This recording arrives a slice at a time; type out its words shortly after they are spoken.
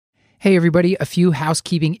Hey everybody, a few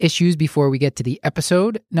housekeeping issues before we get to the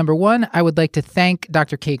episode. Number one, I would like to thank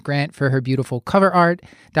Dr. Kate Grant for her beautiful cover art,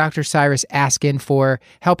 Dr. Cyrus Askin for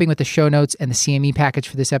helping with the show notes and the CME package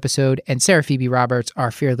for this episode, and Sarah Phoebe Roberts, our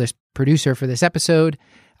fearless producer for this episode.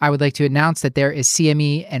 I would like to announce that there is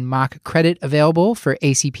CME and mock credit available for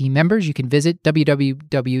ACP members. You can visit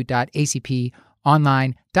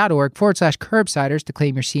www.acponline.org/curbsiders to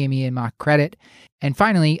claim your CME and mock credit. And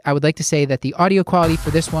finally, I would like to say that the audio quality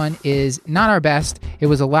for this one is not our best. It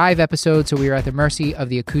was a live episode, so we were at the mercy of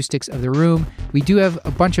the acoustics of the room. We do have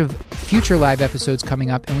a bunch of future live episodes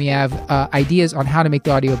coming up, and we have ideas on how to make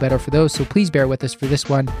the audio better for those, so please bear with us for this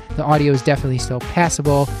one. The audio is definitely still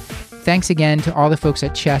passable. Thanks again to all the folks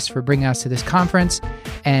at Chess for bringing us to this conference.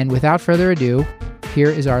 And without further ado,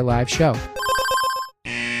 here is our live show.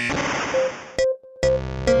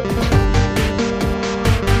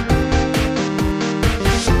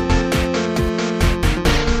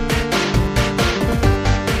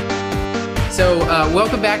 So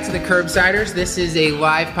welcome back to the Curbsiders. This is a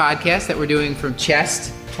live podcast that we're doing from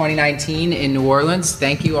Chest 2019 in New Orleans.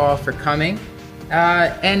 Thank you all for coming.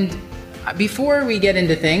 And before we get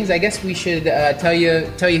into things, I guess we should tell you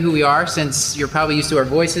who we are, since you're probably used to our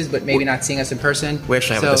voices, but maybe not seeing us in person. We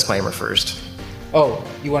actually have a disclaimer first. Oh,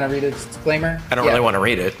 you want to read a disclaimer? I don't really want to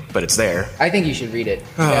read it, but it's there. I think you should read it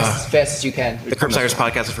as fast as you can. The Curbsiders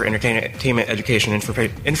podcast is for entertainment, education, and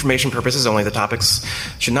information purposes only. The topics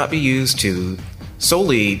should not be used to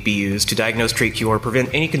solely be used to diagnose, treat, cure, or prevent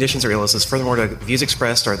any conditions or illnesses. Furthermore, the views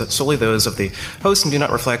expressed are solely those of the host and do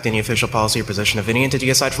not reflect any official policy or position of any entity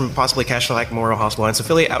aside from possibly Cash-like, Moral Hospital, and its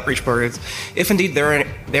affiliate outreach programs, if indeed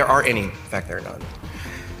there are any. In fact, there are none.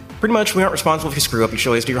 Pretty much, we aren't responsible if you screw up. You should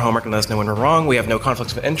always do your homework and let us know when we're wrong. We have no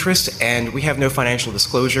conflicts of interest, and we have no financial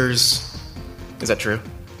disclosures. Is that true?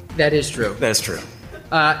 That is true. That is true.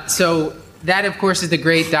 So that, of course, is the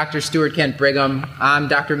great Dr. Stuart Kent Brigham. I'm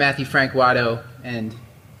Dr. Matthew Frank Watto, and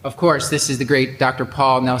of course, this is the great Dr.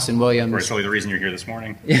 Paul Nelson Williams. Virtually the reason you're here this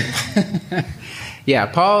morning. Yeah,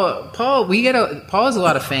 Paul has a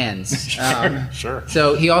lot of fans. Sure.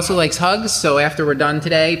 So he also likes hugs. So after we're done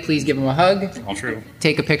today, please give him a hug. All true.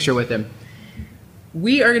 Take a picture with him.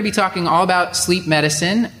 We are going to be talking all about sleep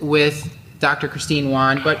medicine with Dr. Christine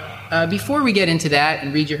Wan. But before we get into that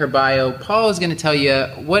and read you her bio, Paul is going to tell you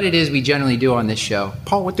what it is we generally do on this show.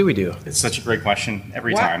 Paul, what do we do? It's such a great question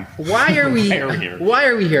every time. Why are we here? Why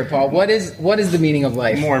are we here, Paul? What is the meaning of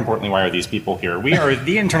life? More importantly, why are these people here? We are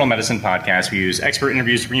the Internal Medicine Podcast. We use expert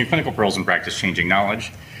interviews to bring you clinical pearls and practice-changing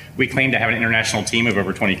knowledge. We claim to have an international team of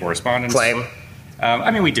over 20 correspondents. Claim.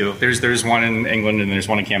 We do. There's one in England and there's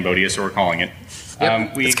one in Cambodia, so we're calling it.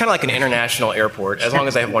 Yep. It's kind of like an international airport, as long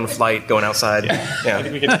as they have one flight going outside. Yeah. I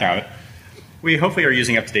think we get to count it. We hopefully are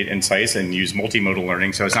using up-to-date insights and use multimodal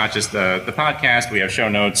learning. So it's not just the podcast. We have show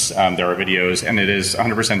notes. There are videos, and it is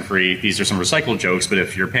 100% free. These are some recycled jokes, but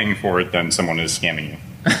if you're paying for it, then someone is scamming you.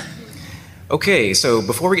 Okay, so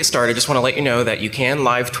before we get started, I just want to let you know that you can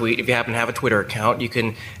live tweet if you happen to have a Twitter account. You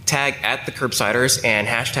can tag at the Curbsiders and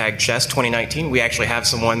hashtag Chess2019. We actually have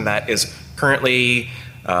someone that is currently,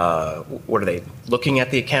 looking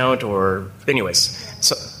at the account or, anyways.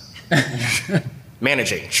 So,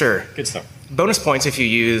 managing, sure. Good stuff. Bonus points if you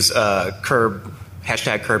use hashtag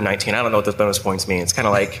Curb19. I don't know what those bonus points mean. It's kind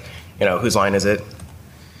of like, whose line is it?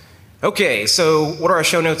 Okay, so what do our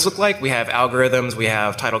show notes look like? We have algorithms, we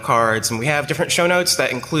have title cards, and we have different show notes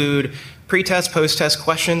that include pre-test, post-test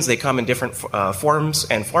questions. They come in different forms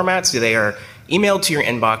and formats. They are emailed to your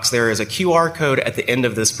inbox. There is a QR code at the end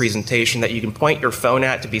of this presentation that you can point your phone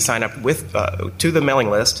at to be signed up with to the mailing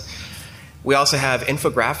list. We also have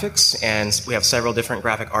infographics, and we have several different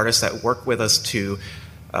graphic artists that work with us to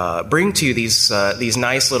bring to you these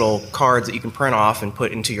nice little cards that you can print off and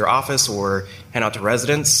put into your office or hand out to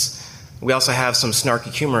residents. We also have some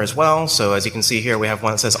snarky humor as well. So as you can see here, we have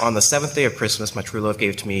one that says, "On the seventh day of Christmas, my true love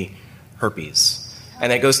gave to me herpes."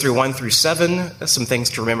 And it goes through 1 through 7, some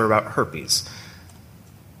things to remember about herpes.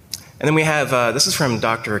 And then we have, this is from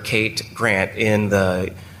Dr. Kate Grant in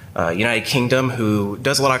the United Kingdom, who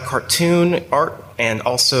does a lot of cartoon art and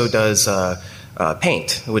also does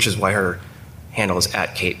paint, which is why her handle is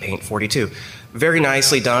at KatePaint42. Very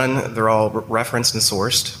nicely done. They're all referenced and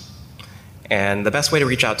sourced. And the best way to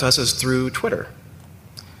reach out to us is through Twitter.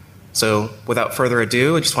 So without further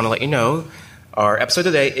ado, I just want to let you know, our episode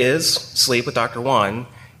today is Sleep with Dr. Wan.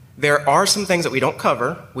 There are some things that we don't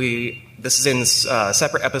cover. This is in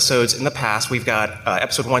separate episodes in the past. We've got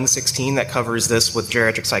episode 116 that covers this with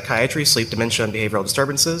geriatric psychiatry, sleep, dementia, and behavioral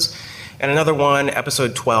disturbances. And another one,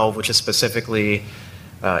 episode 12, which is specifically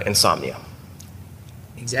insomnia.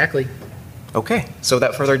 Exactly. Okay, so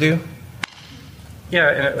without further ado, Yeah,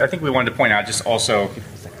 and I think we wanted to point out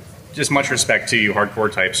just much respect to you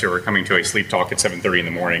hardcore types who are coming to a sleep talk at 7:30 in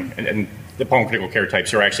the morning, and the pulmonary critical care types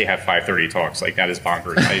who actually have 5:30 talks. Like, that is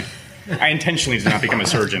bonkers. I intentionally did not become a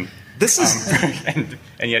surgeon. This is,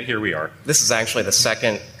 and yet here we are. This is actually the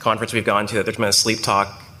second conference we've gone to that there's been a sleep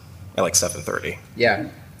talk at like 7:30. Yeah,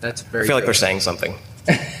 that's very I feel like true. they're saying something.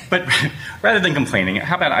 But rather than complaining,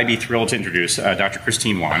 how about I be thrilled to introduce Dr.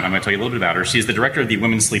 Christine Wan. I'm going to tell you a little bit about her. She's the director of the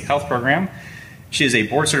Women's Sleep Health Program. She is a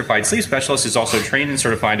board-certified sleep specialist who's also trained and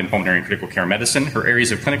certified in pulmonary and critical care medicine. Her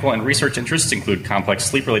areas of clinical and research interests include complex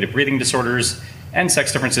sleep-related breathing disorders and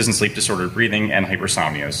sex differences in sleep-disordered breathing and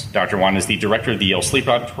hypersomnias. Dr. Wan is the director of the Yale Sleep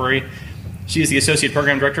Laboratory. She is the associate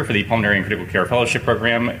program director for the Pulmonary and Critical Care Fellowship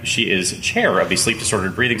Program. She is chair of the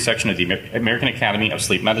sleep-disordered breathing section of the American Academy of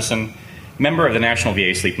Sleep Medicine, member of the National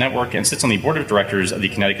VA Sleep Network, and sits on the board of directors of the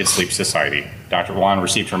Connecticut Sleep Society. Dr. Wan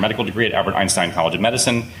received her medical degree at Albert Einstein College of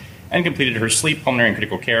Medicine and completed her sleep, pulmonary, and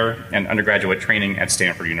critical care and undergraduate training at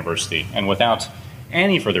Stanford University. And without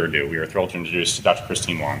any further ado, we are thrilled to introduce Dr.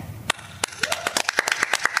 Christine Wan.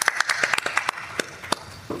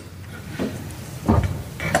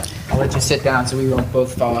 I'll let you sit down so we won't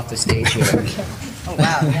both fall off the stage here. Oh,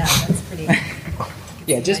 wow. Yeah, that's pretty.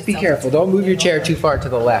 Yeah, just be careful. Don't move your chair too far to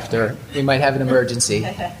the left or we might have an emergency.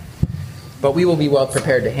 But we will be well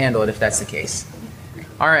prepared to handle it if that's the case.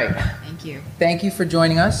 All right. Thank you. Thank you for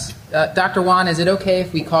joining us. Dr. Wan, is it okay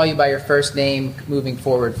if we call you by your first name moving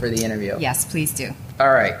forward for the interview? Yes, please do.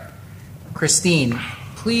 All right. Christine,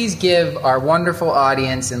 please give our wonderful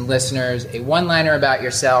audience and listeners a one-liner about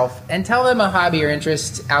yourself and tell them a hobby or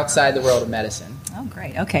interest outside the world of medicine. Oh,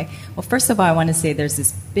 great. Okay. Well, first of all, I want to say there's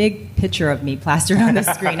this big picture of me plastered on the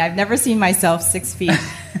screen. I've never seen myself 6 feet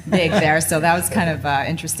big there, so that was kind of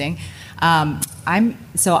interesting. I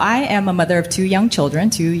am a mother of 2 young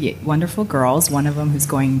children, 2 wonderful girls, one of them who's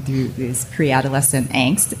going through this pre-adolescent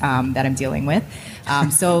angst that I'm dealing with.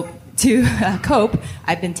 So to cope,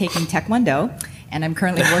 I've been taking Taekwondo, and I'm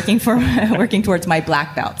currently working towards my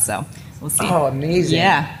black belt, so we'll see. Oh, amazing.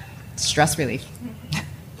 Yeah. Stress relief.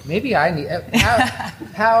 Maybe I need...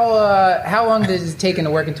 How long does it take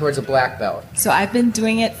into working towards a black belt? So I've been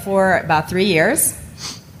doing it for about 3 years,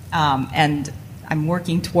 and I'm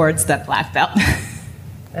working towards that black belt.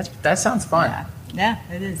 That sounds fun. Yeah,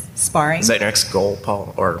 it is. Sparring. Is that your next goal,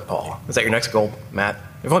 Paul? Or Paul? Is that your next goal, Matt?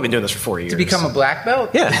 You've only been doing this for 4 years. To become a black belt?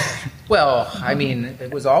 Yeah. Well, I mean,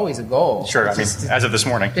 it was always a goal. Sure, I mean, as of this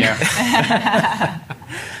morning, yeah.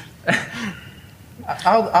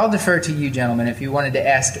 I'll defer to you, gentlemen, if you wanted to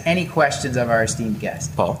ask any questions of our esteemed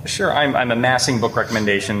guest. Paul? Sure, I'm amassing book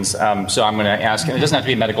recommendations, so I'm going to ask, and it doesn't have to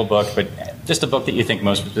be a medical book, but just a book that you think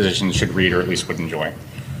most physicians should read or at least would enjoy.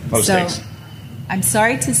 Most things. I'm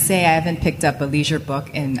sorry to say I haven't picked up a leisure book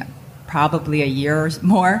in probably a year or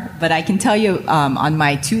more, but I can tell you on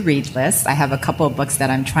my to-read list, I have a couple of books that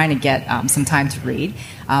I'm trying to get some time to read.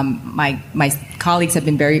 My colleagues have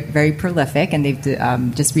been very, very prolific, and they've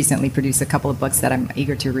just recently produced a couple of books that I'm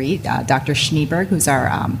eager to read. Dr. Schneeberg, who's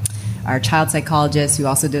our child psychologist who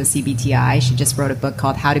also does CBTI, she just wrote a book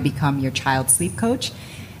called How to Become Your Child's Sleep Coach.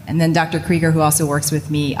 And then Dr. Krieger, who also works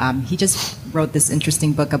with me, he just wrote this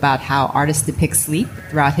interesting book about how artists depict sleep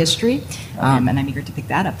throughout history, and I'm eager to pick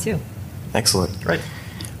that up too. Excellent. Great.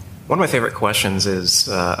 One of my favorite questions is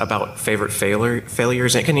about favorite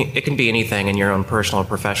failures. It can be anything in your own personal or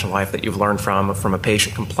professional life that you've learned from a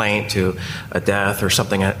patient complaint to a death or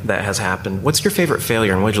something that has happened. What's your favorite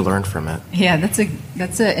failure and what did you learn from it? Yeah, that's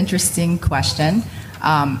an interesting question.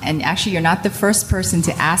 And actually, you're not the first person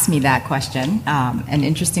to ask me that question. And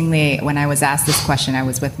interestingly, when I was asked this question, I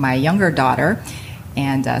was with my younger daughter,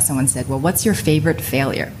 and someone said, "Well, what's your favorite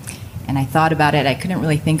failure?" And I thought about it. I couldn't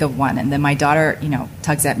really think of one. And then my daughter,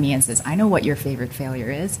 tugs at me and says, "I know what your favorite failure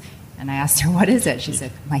is." And I asked her, "What is it?" She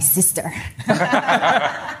said, "My sister."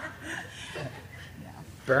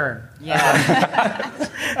 Burn. Yeah.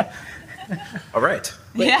 All right.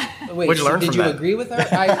 Wait, What'd you learn did from you that? agree with her?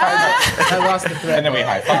 I lost the thread. And then we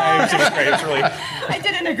high-fived. It was great. It was really... I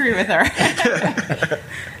didn't agree with her.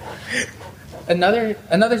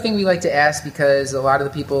 Another thing we like to ask, because a lot of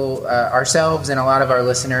the people, ourselves and a lot of our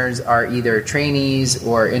listeners, are either trainees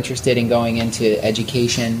or interested in going into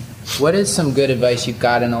education. What is some good advice you've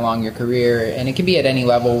gotten along your career? And it can be at any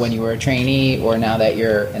level, when you were a trainee or now that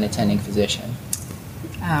you're an attending physician.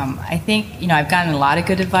 I think I've gotten a lot of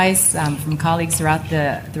good advice from colleagues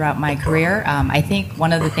throughout my career. I think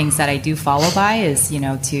one of the things that I do follow by is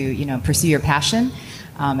to pursue your passion.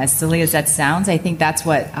 As silly as that sounds, I think that's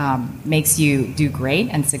what makes you do great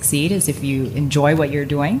and succeed, is if you enjoy what you're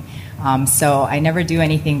doing. So I never do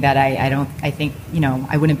anything that I think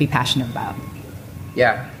I wouldn't be passionate about.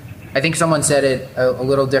 Yeah. I think someone said it a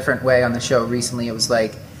little different way on the show recently. It was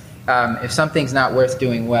like, if something's not worth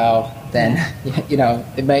doing well, then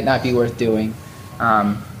it might not be worth doing.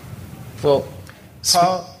 Well,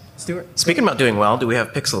 Paul, Stuart. Speaking about doing well, do we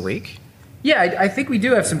have picks of the week? Yeah, I think we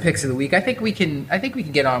do have some picks of the week. I think we can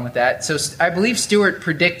get on with that. So I believe Stuart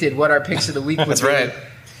predicted what our picks of the week would be. That's right.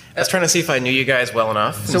 I was trying to see if I knew you guys well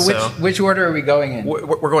enough. So which order are we going in?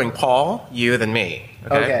 We're going Paul, you, then me.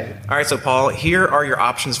 Okay. All right, so Paul, here are your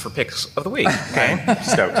options for picks of the week. Okay.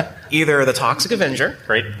 Stoked. Either The Toxic Avenger.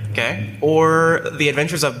 Great. Okay. Or The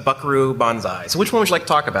Adventures of Buckaroo Banzai. So which one would you like to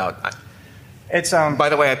talk about? It's By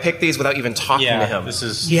the way, I picked these without even talking to him.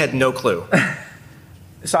 He had no clue.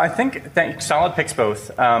 So I think solid picks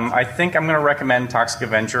both. I think I'm going to recommend Toxic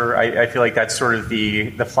Avenger. I feel like that's sort of the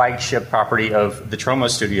flagship property of the Troma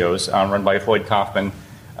Studios, run by Floyd Kaufman,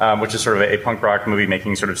 which is sort of a punk rock movie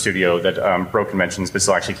making sort of studio that broke conventions but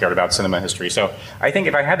still actually cared about cinema history. So I think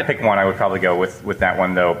if I had to pick one, I would probably go with that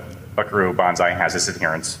one, though Buckaroo Banzai has its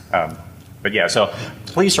adherents. But yeah, so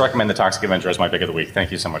please recommend the Toxic Avenger as my pick of the week.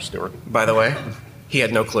 Thank you so much, Stuart. By the way, he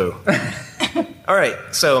had no clue. All right,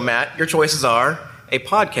 so Matt, your choices are a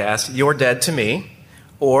podcast, You're Dead to Me,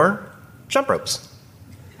 or Jump Ropes.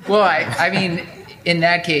 Well, I mean, in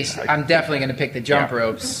that case, I'm definitely going to pick the jump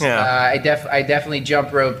ropes. Yeah. I definitely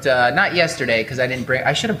jump roped, not yesterday, because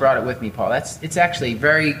I should have brought it with me, Paul. It's actually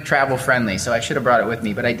very travel friendly, so I should have brought it with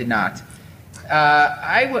me, but I did not.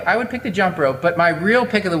 I would pick the jump rope, but my real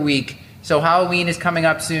pick of the week, so Halloween is coming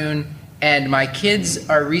up soon, and my kids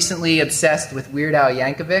are recently obsessed with Weird Al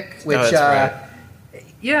Yankovic, which, that's right.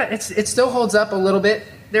 Yeah, it still holds up a little bit.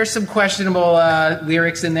 There's some questionable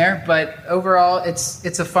lyrics in there, but overall,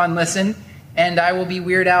 it's a fun listen. And I will be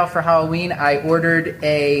Weird Al for Halloween. I ordered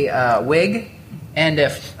a wig and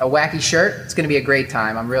a wacky shirt. It's going to be a great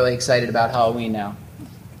time. I'm really excited about Halloween now.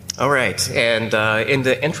 All right, and in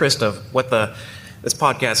the interest of what this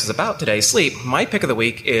podcast is about today, sleep, my pick of the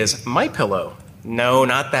week is My Pillow. No,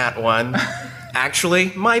 not that one.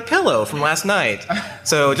 Actually, My Pillow from last night.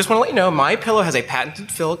 So just want to let you know, My Pillow has a patented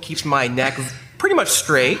fill, keeps my neck pretty much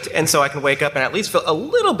straight, and so I can wake up and at least feel a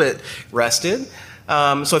little bit rested.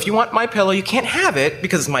 So if you want My Pillow, you can't have it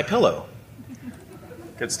because it's My Pillow.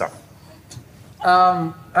 Good stuff.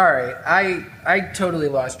 All right, I totally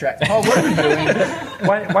lost track. Paul, what are we doing?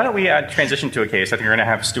 Why don't we transition to a case? I think we're going to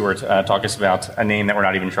have Stuart talk us about a name that we're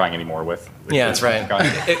not even trying anymore with. Yeah, that's right.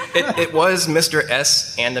 It was Mr.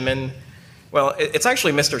 S. Andaman. Well, it's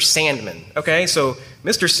actually Mr. Sandman, okay? So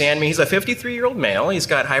Mr. Sandman, he's a 53-year-old male. He's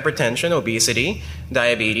got hypertension, obesity,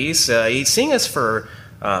 diabetes. He's seeing us for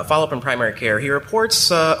follow-up and primary care. He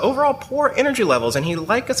reports overall poor energy levels, and he'd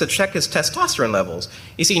like us to check his testosterone levels.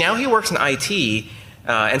 You see, now he works in IT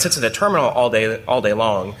and sits in a terminal all day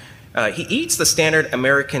long. He eats the standard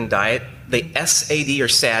American diet, the SAD or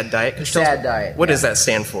SAD diet. SAD diet. What does that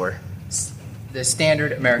stand for? The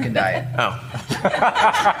standard American diet. Oh.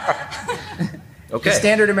 Okay. The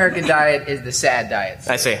standard American diet is the SAD diet.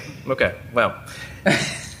 I see. Okay. Well,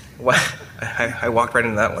 I walked right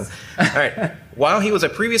into that one. All right. While he was a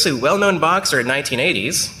previously well-known boxer in the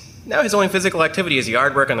 1980s, now his only physical activity is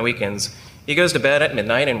yard work on the weekends. He goes to bed at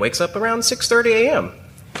midnight and wakes up around 6:30 a.m.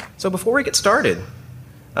 So before we get started,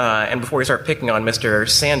 and before we start picking on Mr.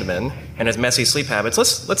 Sandman and his messy sleep habits,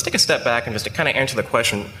 let's take a step back and just to kind of answer the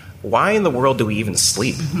question, why in the world do we even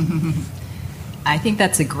sleep? I think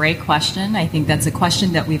that's a great question. I think that's a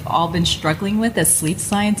question that we've all been struggling with as sleep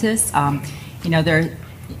scientists. There are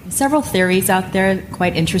several theories out there,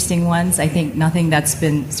 quite interesting ones. I think nothing that's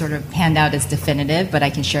been sort of panned out as definitive, but I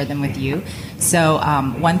can share them with you. So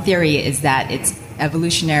one theory is that it's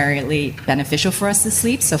evolutionarily beneficial for us to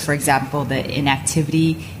sleep. So, for example, the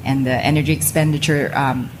inactivity and the energy expenditure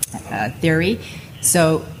theory.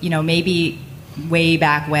 So, maybe way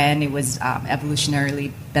back when it was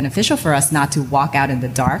evolutionarily beneficial for us not to walk out in the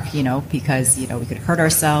dark, because, we could hurt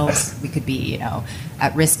ourselves. We could be,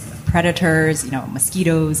 at risk predators,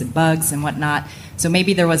 mosquitoes and bugs and whatnot. So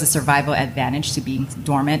maybe there was a survival advantage to being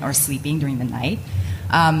dormant or sleeping during the night.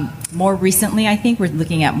 More recently, I think we're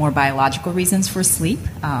looking at more biological reasons for sleep.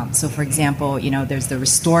 So, for example, there's the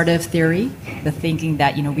restorative theory, the thinking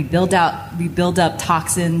that we build up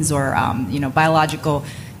toxins or biological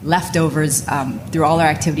leftovers through all our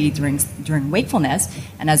activity during wakefulness,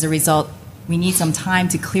 and as a result, we need some time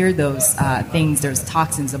to clear those things, those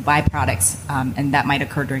toxins, the byproducts, and that might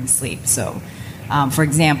occur during sleep. So, for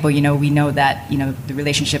example, we know that the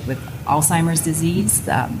relationship with Alzheimer's disease,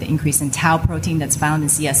 the increase in tau protein that's found in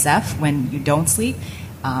CSF when you don't sleep,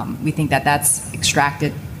 we think that that's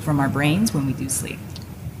extracted from our brains when we do sleep.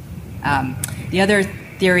 The other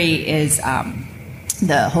theory is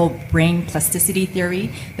the whole brain plasticity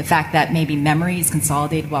theory, the fact that maybe memory is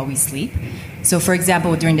consolidated while we sleep. So, for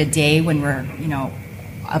example, during the day when we're,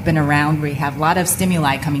 up and around, we have a lot of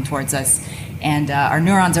stimuli coming towards us, and our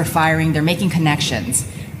neurons are firing, they're making connections.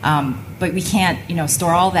 But we can't,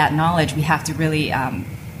 store all that knowledge. We have to really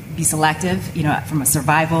be selective, from a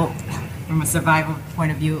survival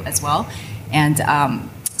point of view as well. And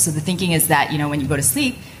so the thinking is that, when you go to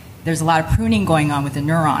sleep, there's a lot of pruning going on with the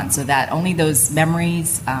neurons, so that only those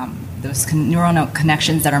memories, those neuronal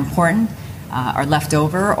connections that are important are left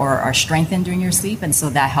over or are strengthened during your sleep, and so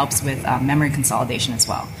that helps with memory consolidation as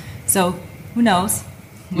well. So who knows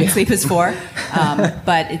what sleep is for?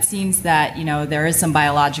 But it seems that there is some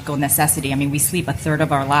biological necessity. I mean, we sleep a third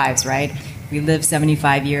of our lives, right? We live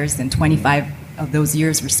 75 years, then 25 of those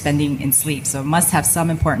years we're spending in sleep. So it must have some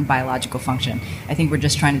important biological function. I think we're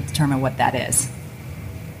just trying to determine what that is.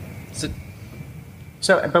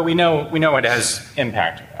 But we know it has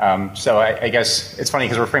impact. So I guess it's funny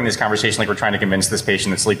because we're framing this conversation like we're trying to convince this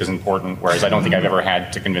patient that sleep is important, whereas I don't think I've ever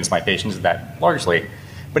had to convince my patients that largely.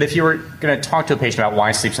 But if you were going to talk to a patient about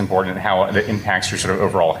why sleep's important and how it impacts your sort of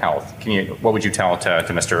overall health, what would you tell to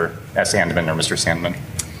Mr. S. Andaman or Mr. Sandman?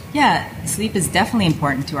 Yeah, sleep is definitely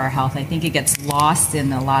important to our health. I think it gets lost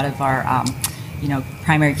in a lot of our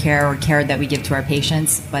primary care or care that we give to our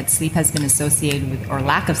patients, but sleep has been associated with, or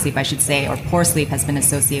lack of sleep, I should say, or poor sleep has been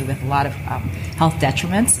associated with a lot of health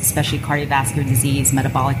detriments, especially cardiovascular disease,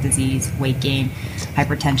 metabolic disease, weight gain,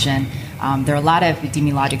 hypertension. There are a lot of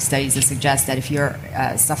epidemiologic studies that suggest that if you're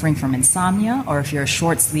suffering from insomnia or if you're a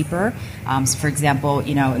short sleeper, so for example,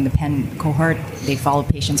 in the Penn cohort, they followed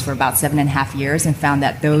patients for about 7.5 years and found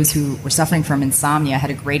that those who were suffering from insomnia had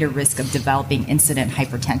a greater risk of developing incident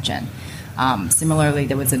hypertension. Similarly,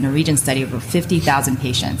 there was a Norwegian study of over 50,000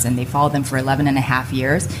 patients, and they followed them for 11.5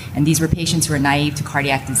 years. And these were patients who were naive to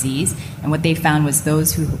cardiac disease. And what they found was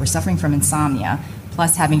those who were suffering from insomnia,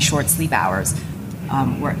 plus having short sleep hours,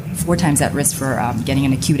 were 4 times at risk for getting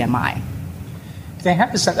an acute MI. Do they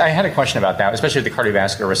have a sense, I had a question about that, especially with the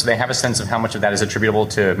cardiovascular risk. Do they have a sense of how much of that is attributable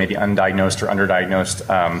to maybe undiagnosed or underdiagnosed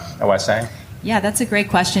OSA? Yeah, that's a great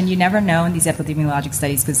question. You never know in these epidemiologic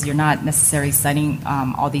studies because you're not necessarily studying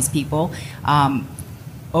all these people.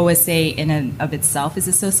 OSA in and of itself is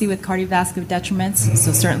associated with cardiovascular detriments,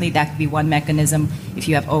 so certainly that could be one mechanism. If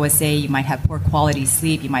you have OSA, you might have poor quality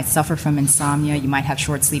sleep, you might suffer from insomnia, you might have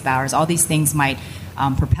short sleep hours. All these things might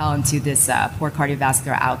propel into this poor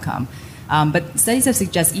cardiovascular outcome. But studies have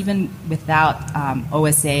suggested even without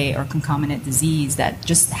OSA or concomitant disease that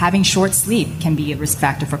just having short sleep can be a risk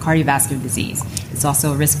factor for cardiovascular disease. It's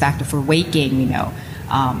also a risk factor for weight gain, we know,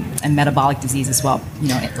 and metabolic disease as well,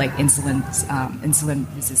 like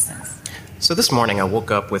insulin resistance. So this morning I woke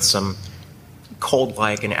up with some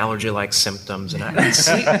cold-like and allergy-like symptoms, and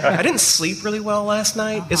I didn't sleep really well last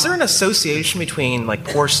night. Is there an association between like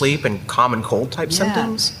poor sleep and common cold type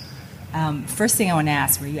symptoms? First thing I want to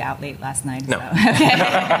ask, were you out late last night? No. Okay.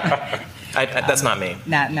 That's not me.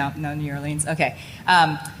 No, New Orleans. Okay.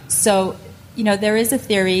 So, there is a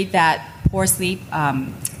theory that poor sleep,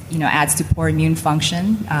 adds to poor immune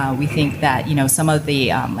function. We think that, some of the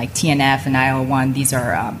like TNF and IL-1, these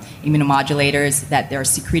are immunomodulators that they're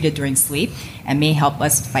secreted during sleep and may help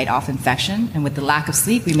us fight off infection. And with the lack of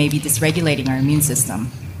sleep, we may be dysregulating our immune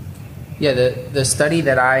system. Yeah, the study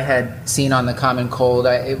that I had seen on the common cold,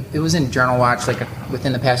 it was in Journal Watch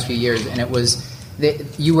within the past few years, and it was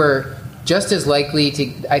that you were just as likely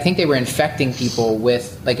to, I think they were infecting people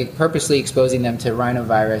with, purposely exposing them to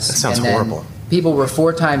rhinovirus. That sounds horrible. People were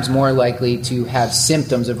 4 times more likely to have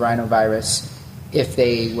symptoms of rhinovirus if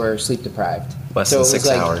they were sleep deprived. Less than 6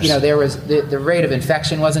 hours. There was the rate of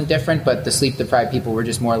infection wasn't different, but the sleep deprived people were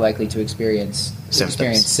just more likely to experience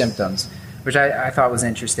symptoms, which I thought was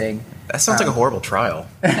interesting. That sounds like a horrible trial.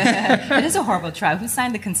 It is a horrible trial. Who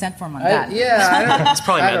signed the consent form on that? It's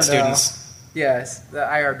probably med students. Yes, the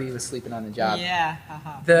IRB was sleeping on the job. Yeah.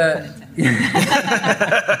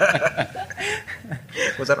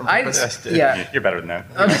 Was that on purpose? You're better than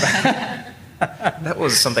that. That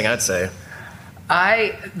was something I'd say.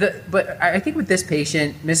 But I think with this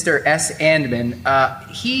patient, Mr. S. Andaman,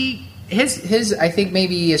 his I think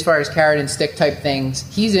maybe as far as carrot and stick type things,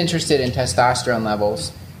 he's interested in testosterone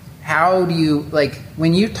levels. How do you,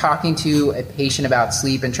 when you're talking to a patient about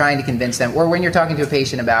sleep and trying to convince them, or when you're talking to a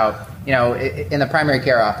patient about, in the primary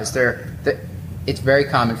care office, it's very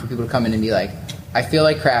common for people to come in and be like, I feel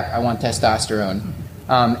like crap, I want testosterone.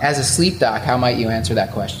 As a sleep doc, how might you answer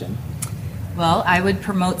that question? Well, I would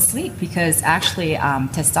promote sleep because actually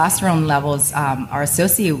testosterone levels are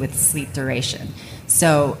associated with sleep duration.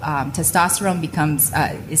 So testosterone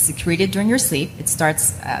is secreted during your sleep. It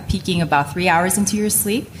starts peaking about 3 hours into your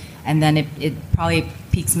sleep, and then it probably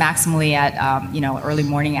peaks maximally at early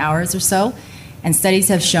morning hours or so. And studies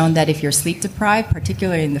have shown that if you're sleep deprived,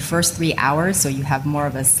 particularly in the first 3 hours, so you have more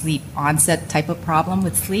of a sleep onset type of problem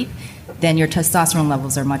with sleep, then your testosterone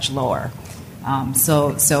levels are much lower.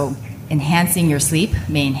 So enhancing your sleep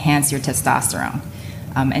may enhance your testosterone.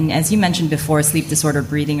 And as you mentioned before, sleep disorder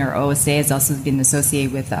breathing, or OSA, has also been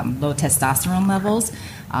associated with low testosterone levels.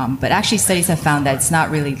 But actually, studies have found that it's not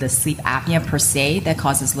really the sleep apnea per se that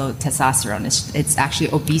causes low testosterone. It's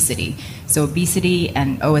actually obesity. So obesity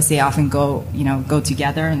and OSA often go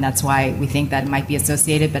together, and that's why we think that it might be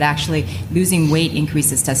associated. But actually, losing weight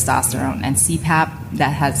increases testosterone, and CPAP,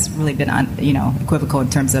 that has really been equivocal in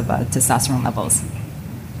terms of testosterone levels.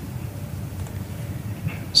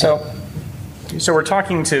 So we're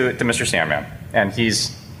talking to Mr. Sandman, and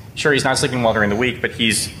he's not sleeping well during the week, but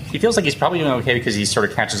he feels like he's probably doing okay because he sort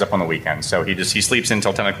of catches up on the weekend. So he sleeps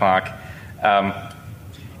until 10 o'clock,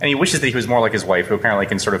 and he wishes that he was more like his wife, who apparently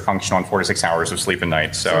can sort of function on 4 to 6 hours of sleep a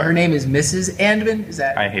night. So her name is Mrs. Andman? Is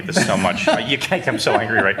that? I hate this so much. I'm so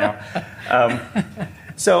angry right now.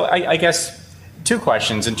 So I guess 2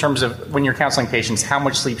 questions in terms of when you're counseling patients, how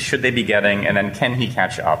much sleep should they be getting, and then can he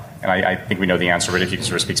catch up? And I think we know the answer, but if you can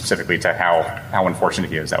sort of speak specifically to how unfortunate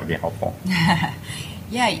he is, that would be helpful.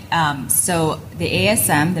 Yeah, so the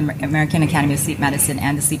ASM, the American Academy of Sleep Medicine,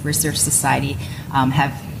 and the Sleep Research Society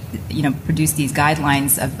have produced these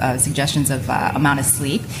guidelines of suggestions of amount of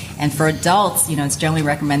sleep. And for adults, it's generally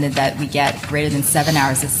recommended that we get greater than 7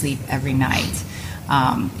 hours of sleep every night.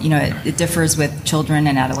 It differs with children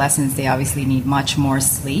and adolescents. They obviously need much more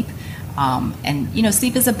sleep. And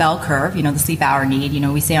sleep is a bell curve, the sleep hour need.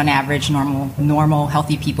 We say on average normal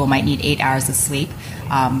healthy people might need 8 hours of sleep.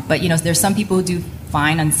 But there's some people who do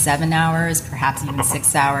fine on 7 hours, perhaps even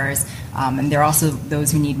 6 hours. And there are also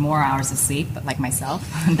those who need more hours of sleep, like myself,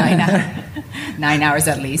 9 hours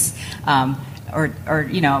at least. Or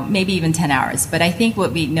maybe even 10 hours. But I think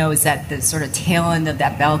what we know is that the sort of tail end of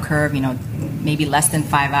that bell curve, maybe less than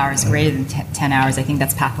 5 hours, greater than 10 hours, I think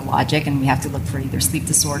that's pathologic, and we have to look for either sleep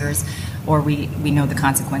disorders or we know the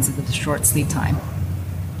consequences of the short sleep time.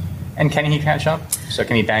 And can he catch up? So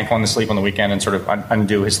can he bank on the sleep on the weekend and sort of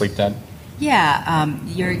undo his sleep debt? Yeah,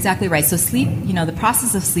 you're exactly right. So sleep, the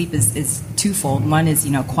process of sleep is twofold. One is,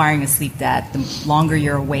 acquiring a sleep debt. The longer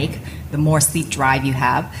you're awake, the more sleep drive you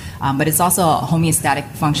have. But it's also a homeostatic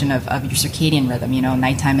function of your circadian rhythm.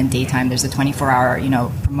 Nighttime and daytime, there's a 24-hour,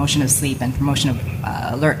 promotion of sleep and promotion of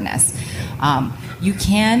alertness. You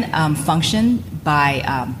can function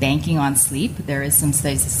by banking on sleep. There is some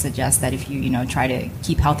studies that suggest that if you try to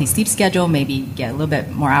keep healthy sleep schedule, maybe get a little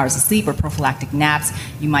bit more hours of sleep or prophylactic naps,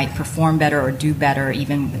 you might perform better or do better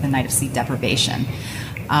even with a night of sleep deprivation.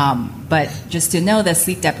 But just to know that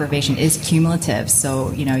sleep deprivation is cumulative,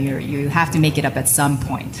 so you have to make it up at some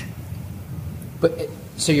point. But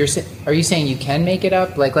so are you saying you can make it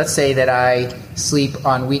up? Like, let's say that I sleep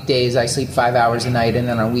on weekdays, I sleep 5 hours a night, and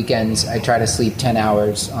then on weekends I try to sleep 10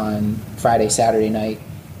 hours on Friday, Saturday night.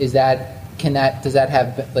 Does that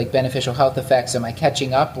have like beneficial health effects? Am I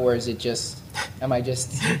catching up, or is it just? Am I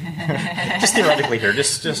just theoretically here?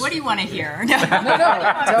 Just. What do you want to hear? No.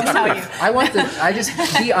 Tell me. I just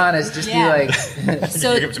be honest. Just be like.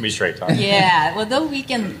 So give it to me straight, Tom. Yeah. Well, the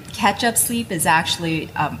weekend catch-up sleep is actually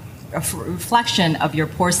a reflection of your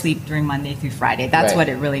poor sleep during Monday through Friday. That's right. What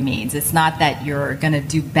it really means. It's not that you're going to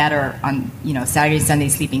do better on Saturday, Sunday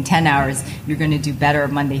sleeping 10 hours. You're going to do better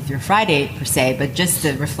Monday through Friday per se, but just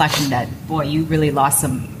the reflection that, boy, you really lost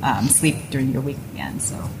some sleep during your weekend.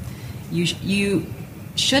 So you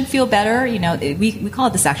should feel better. We call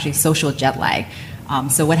this actually social jet lag.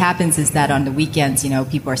 So what happens is that on the weekends,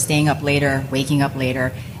 people are staying up later, waking up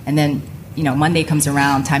later, and then Monday comes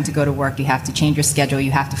around, time to go to work, you have to change your schedule,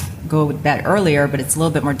 you have to go to bed earlier, but it's a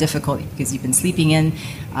little bit more difficult because you've been sleeping in,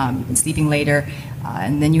 you've been sleeping later,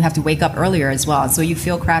 and then you have to wake up earlier as well. So you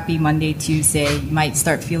feel crappy Monday, Tuesday, you might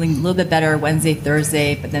start feeling a little bit better Wednesday,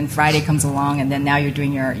 Thursday, but then Friday comes along, and then now you're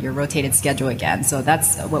doing your rotated schedule again. So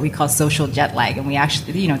that's what we call social jet lag, and we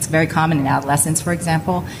actually, it's very common in adolescents, for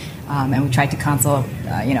example, and we try to counsel,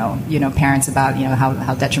 parents about,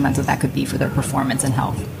 how detrimental that could be for their performance and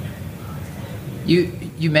health.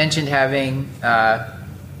 You mentioned having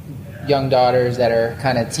young daughters that are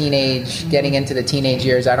kind of teenage, getting into the teenage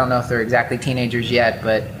years. I don't know if they're exactly teenagers yet,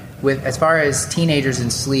 but as far as teenagers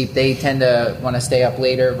and sleep, they tend to want to stay up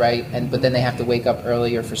later, right? But then they have to wake up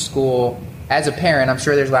earlier for school. As a parent, I'm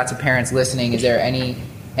sure there's lots of parents listening. Is there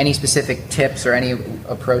any specific tips or any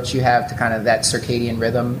approach you have to kind of that circadian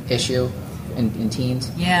rhythm issue in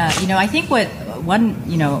teens? Yeah, I think what one,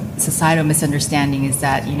 societal misunderstanding is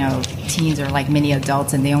that, teens are like mini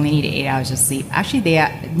adults and they only need 8 hours of sleep. Actually,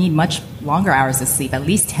 they need much longer hours of sleep, at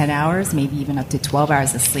least 10 hours, maybe even up to 12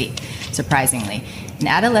 hours of sleep, surprisingly. And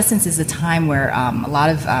adolescence is a time where a lot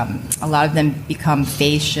of them become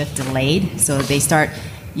phase shift delayed, so they start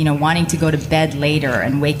wanting to go to bed later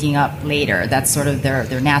and waking up later. That's sort of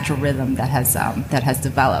their natural rhythm that has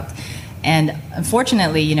developed. And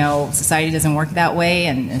unfortunately, society doesn't work that way,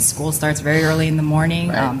 and school starts very early in the morning.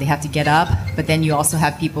 Right. They have to get up, but then you also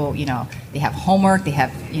have people, they have homework, they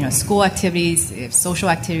have, school activities, they have social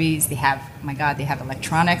activities, they have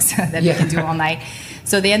electronics that they can do all night.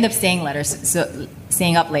 So they end up staying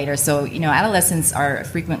up later. So, adolescents are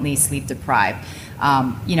frequently sleep deprived.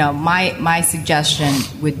 My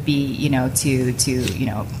suggestion would be,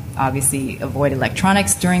 to obviously avoid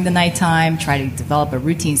electronics during the nighttime, try to develop a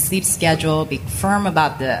routine sleep schedule, be firm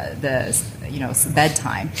about the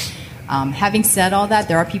bedtime. Having said all that,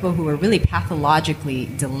 there are people who are really pathologically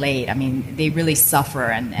delayed. I mean, they really suffer,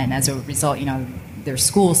 and as a result, their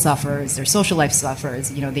school suffers, their social life suffers,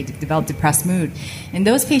 they develop depressed mood. In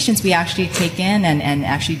those patients, we actually take in and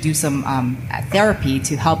actually do some therapy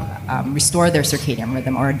to help restore their circadian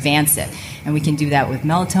rhythm or advance it. And we can do that with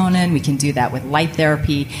melatonin, we can do that with light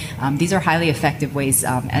therapy. These are highly effective ways,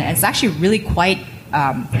 and it's actually really quite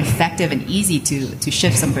effective and easy to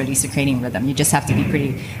shift somebody's circadian rhythm. You just have to be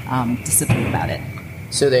pretty disciplined about it.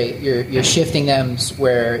 So you're shifting them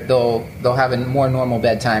where they'll have a more normal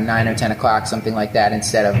bedtime, 9 or 10 o'clock, something like that,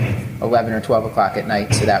 instead of 11 or 12 o'clock at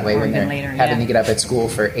night. So that way, when they're later, having to get up at school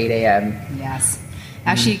for 8 a.m. Yes.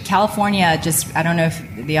 Actually, California I don't know if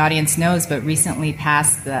the audience knows, but recently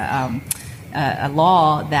passed a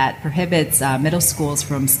law that prohibits middle schools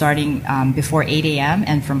from starting before 8 a.m.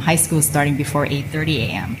 and from high schools starting before 8:30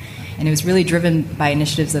 a.m. And it was really driven by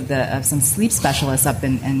initiatives of some sleep specialists up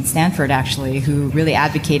in Stanford, actually, who really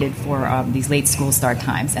advocated for these late school start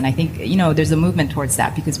times. And I think, there's a movement towards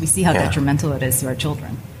that because we see how detrimental it is to our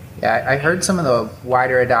children. Yeah, I heard some of the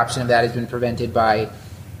wider adoption of that has been prevented by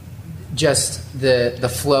just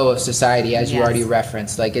the flow of society, as you already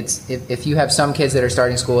referenced. Like, if you have some kids that are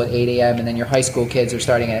starting school at 8 a.m. and then your high school kids are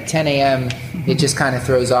starting at 10 a.m., it just kind of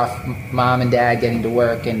throws off mom and dad getting to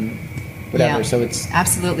work and whatever. Yeah, so it's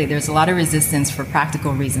absolutely. There's a lot of resistance for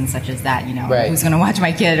practical reasons such as that. Right. Who's going to watch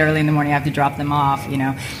my kid early in the morning? I have to drop them off.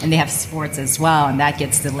 And they have sports as well, and that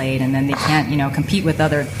gets delayed, and then they can't compete with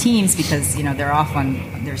other teams because they're off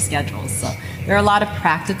on their schedules. So there are a lot of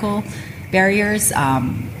practical barriers.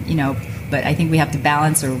 But I think we have to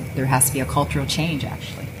balance, or there has to be a cultural change,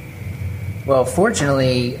 actually. Well,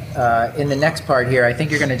 fortunately, in the next part here, I think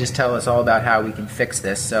you're going to just tell us all about how we can fix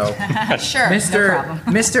this. So, sure, no problem.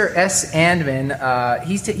 Mr. S. Andman,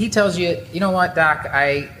 he tells you, you know what, Doc,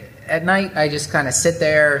 at night I just kind of sit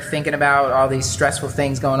there thinking about all these stressful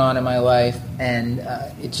things going on in my life, and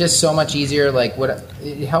it's just so much easier.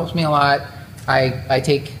 It helps me a lot. I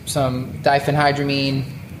take some diphenhydramine.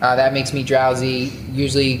 That makes me drowsy.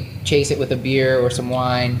 Usually chase it with a beer or some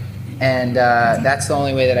wine. And that's the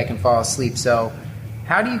only way that I can fall asleep. So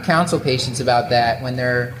how do you counsel patients about that when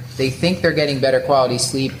they think they're getting better quality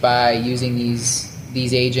sleep by using these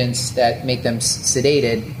agents that make them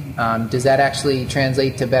sedated? Does that actually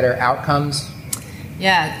translate to better outcomes?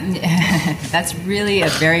 Yeah, that's really a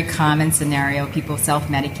very common scenario, people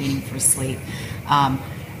self-medicating for sleep.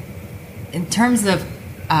 In terms of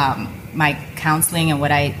my counseling and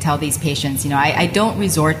what I tell these patients, I don't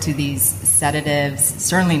resort to these sedatives,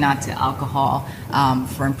 certainly not to alcohol,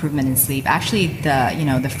 for improvement in sleep. Actually,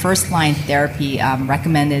 the first line therapy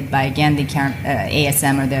recommended by, again, the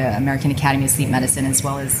ASM, or the American Academy of Sleep Medicine, as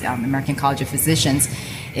well as American College of Physicians,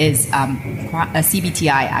 is a CBTI,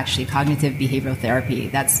 actually, cognitive behavioral therapy.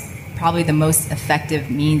 That's probably the most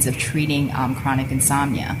effective means of treating chronic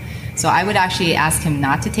insomnia. So I would actually ask him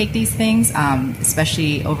not to take these things,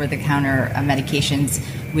 especially over-the-counter medications,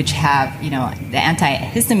 which have, the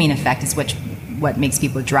antihistamine effect is what makes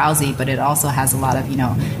people drowsy, but it also has a lot of,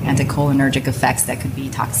 anticholinergic effects that could be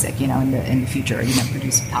toxic, in the future,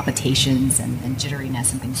 produce palpitations and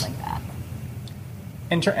jitteriness and things like that.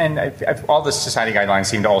 All the society guidelines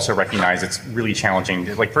seem to also recognize it's really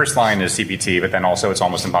challenging. Like, first line is CBT, but then also it's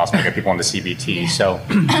almost impossible to get people into CBT. So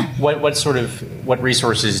what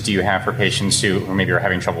resources do you have for patients who maybe are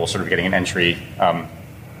having trouble sort of getting an entry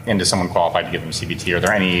into someone qualified to give them CBT? Are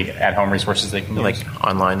there any at-home resources they can use? Like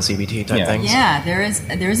online CBT type things? Yeah, there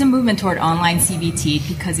is a movement toward online CBT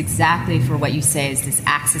because exactly for what you say is this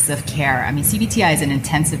axis of care. I mean, CBTI is an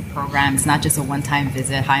intensive program. It's not just a one-time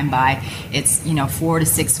visit, high and by. It's 4 to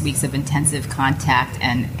 6 weeks of intensive contact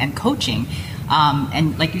and coaching.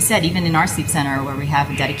 And like you said, even in our sleep center where we have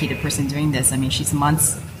a dedicated person doing this, I mean, she's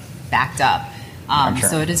months backed up. Sure.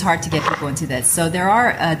 So it is hard to get people into this. So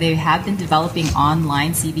they have been developing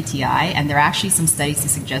online CBTI, and there are actually some studies to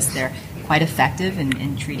suggest they're quite effective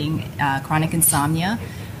in treating chronic insomnia.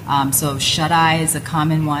 So shut-eye is a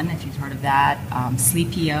common one, if you've heard of that.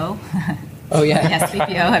 Sleepio. Oh, yeah. Yeah,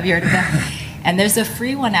 Sleepio. Have you heard of that? And there's a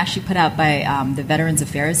free one actually put out by the Veterans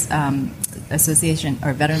Affairs Association,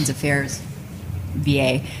 or Veterans Affairs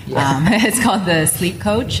VA. Yeah. It's called the Sleep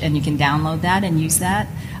Coach, and you can download that and use that.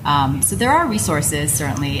 So there are resources,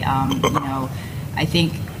 certainly. I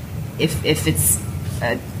think if it's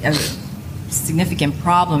a significant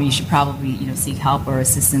problem, you should probably seek help or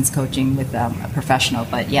assistance coaching with a professional.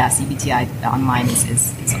 But yeah, CBTI online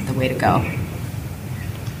is the way to go.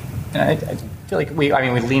 And I feel like we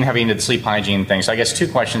lean heavy into the sleep hygiene thing. So I guess two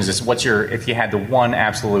questions is if you had the one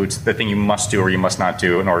absolute, the thing you must do or you must not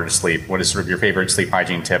do in order to sleep, what is sort of your favorite sleep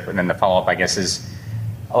hygiene tip? And then the follow-up, I guess, is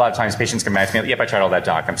a lot of times patients come back to me, yep, I tried all that,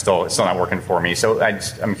 doc. It's still not working for me. So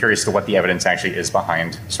I'm curious to what the evidence actually is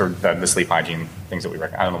behind sort of the sleep hygiene things that we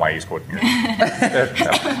recommend. I don't know why I use quote here.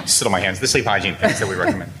 Sit on my hands. The sleep hygiene things that we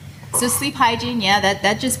recommend. So sleep hygiene, yeah,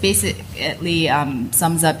 that just basically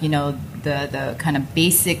sums up, the kind of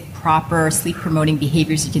basic, proper sleep-promoting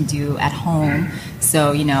behaviors you can do at home.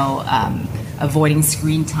 So, avoiding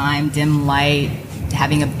screen time, dim light,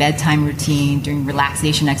 having a bedtime routine, doing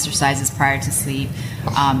relaxation exercises prior to sleep,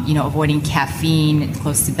 avoiding caffeine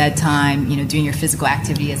close to bedtime, doing your physical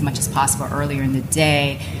activity as much as possible earlier in the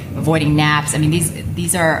day, avoiding naps. I mean,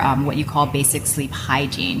 these are what you call basic sleep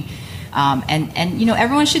hygiene. And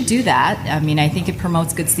everyone should do that. I mean, I think it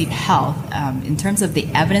promotes good sleep health. In terms of the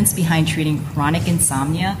evidence behind treating chronic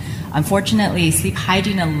insomnia, unfortunately, sleep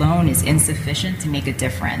hygiene alone is insufficient to make a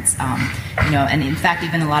difference. And in fact,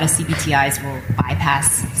 even a lot of CBTIs will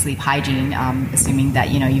bypass sleep hygiene, assuming that,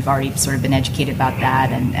 you've already sort of been educated about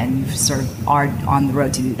that and you sort of are on the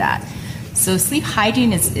road to do that. So sleep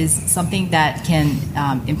hygiene is something that can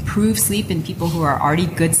improve sleep in people who are already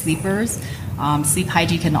good sleepers. Sleep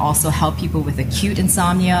hygiene can also help people with acute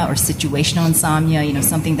insomnia or situational insomnia,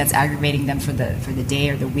 something that's aggravating them for the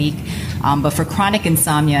day or the week. But for chronic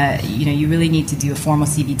insomnia, you really need to do a formal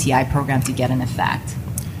CBTI program to get an effect.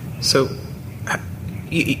 So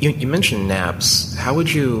you mentioned naps. How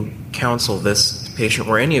would you counsel this patient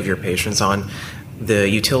or any of your patients on the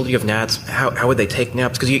utility of naps? How would they take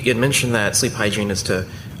naps? Because you had mentioned that sleep hygiene is to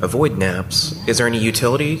avoid naps. Is there any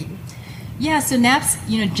utility? Yeah, so naps,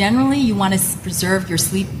 generally you want to preserve your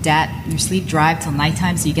sleep drive till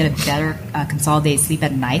nighttime so you get a better consolidated sleep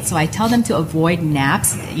at night. So I tell them to avoid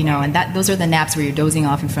naps, and those are the naps where you're dozing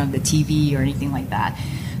off in front of the TV or anything like that.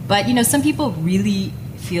 But, some people really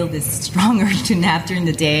feel this strong urge to nap during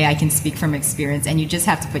the day. I can speak from experience, and you just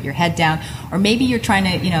have to put your head down. Or maybe you're trying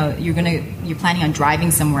to, you're planning on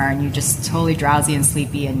driving somewhere and you're just totally drowsy and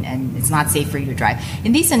sleepy and it's not safe for you to drive.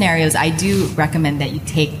 In these scenarios, I do recommend that you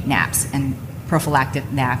take naps and prophylactic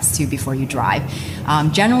naps too before you drive.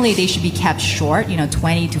 Generally, they should be kept short,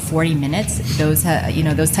 20 to 40 minutes. Those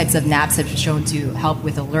types of naps have shown to help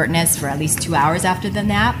with alertness for at least 2 hours after the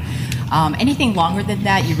nap. Anything longer than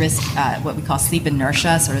that, you risk what we call sleep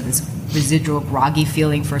inertia, sort of this residual groggy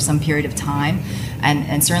feeling for some period of time.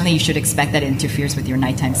 And certainly you should expect that it interferes with your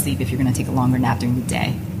nighttime sleep if you're going to take a longer nap during the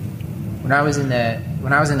day. When I was in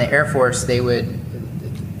the Air Force,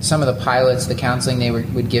 some of the pilots, the counseling they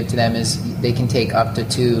would give to them is they can take up to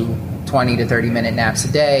 2 20 to 30 minute naps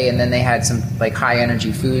a day, and then they had some like high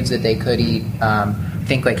energy foods that they could eat. I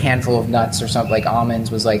think like handful of nuts or something, like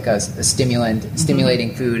almonds was like a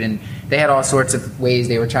stimulating food, and they had all sorts of ways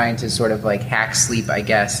they were trying to sort of like hack sleep, I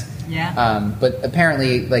guess. Yeah. But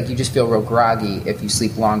apparently, like, you just feel real groggy if you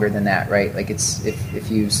sleep longer than that, right? Like it's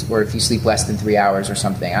if you sleep less than 3 hours or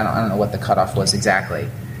something. I don't know what the cutoff was exactly.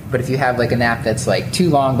 But if you have like a nap that's like too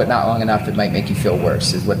long but not long enough, it might make you feel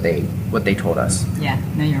worse, is what they told us. Yeah,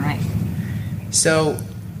 no, you're right. So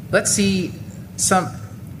let's see some.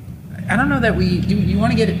 I don't know that do you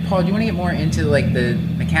want to get, Paul, do you want to get more into like the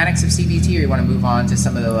mechanics of CBT, or you want to move on to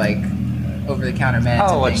some of the like over-the-counter meds?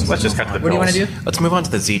 Oh, let's just cut to the pills. What do you want to do? Let's move on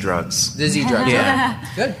to the Z drugs. The Z drugs. Yeah.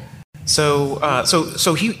 Good.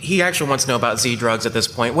 So he actually wants to know about Z drugs at this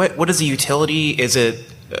point. What is the utility? Is it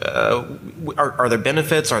are there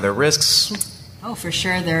benefits? Are there risks? Oh, for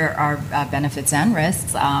sure there are benefits and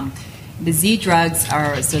risks. The Z drugs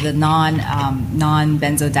are the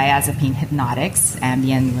non-benzodiazepine hypnotics,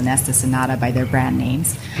 Ambien, Lunesta, Sonata by their brand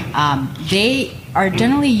names. They are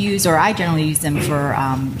generally used, or I generally use them for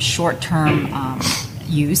short-term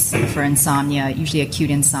use for insomnia, usually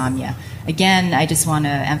acute insomnia. again, I just want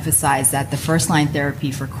to emphasize that the first-line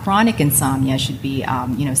therapy for chronic insomnia should be,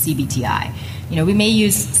 CBTI. We may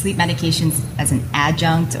use sleep medications as an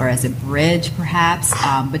adjunct or as a bridge, perhaps,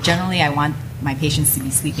 but generally I want my patients to be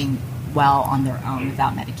sleeping well on their own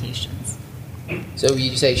without medications. So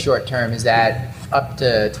you say short term, is that up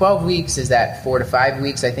to 12 weeks? Is that 4 to 5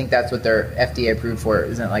 weeks? I think that's what they're FDA approved for,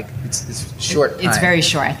 isn't it? Like it's short time. It's very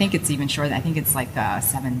short. I think it's even shorter. I think it's like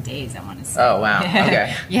 7 days, I want to say. Oh, wow.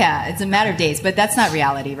 Okay. Yeah, it's a matter of days, but that's not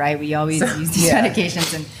reality, right? We always use these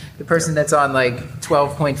medications. And the person that's on like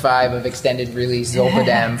 12.5 of extended release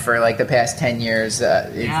Zolpidem for like the past 10 years,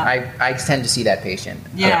 I tend to see that patient.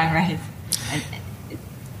 Yeah, right.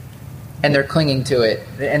 And they're clinging to it,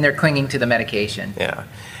 and they're clinging to the medication. Yeah.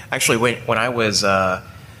 Actually, when I was at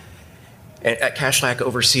Kashlak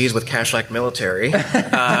overseas with Kashlak Military, there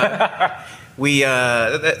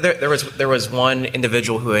was one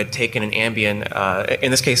individual who had taken an Ambien,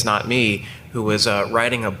 in this case not me, who was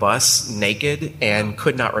riding a bus naked and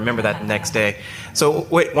could not remember that the next day. So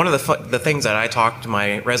one of the things that I talk to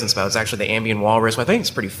my residents about is actually the Ambien walrus. I think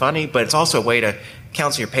it's pretty funny, but it's also a way to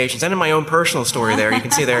counsel your patients. And in my own personal story there, you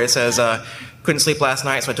can see there it says, couldn't sleep last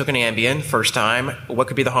night, so I took an Ambien first time. What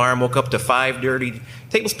could be the harm? Woke up to 5 dirty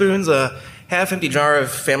tablespoons, a half-empty jar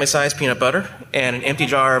of family-sized peanut butter, and an empty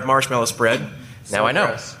jar of marshmallow spread. Now I know.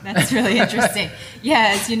 Gross. That's really interesting.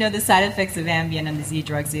 Yeah, as you know, the side effects of Ambien and the Z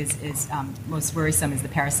drugs is most worrisome is the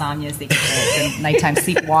parasomnias. They get the nighttime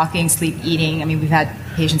sleepwalking, sleep eating. I mean, we've had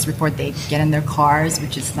patients report they get in their cars,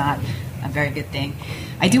 which is not a very good thing.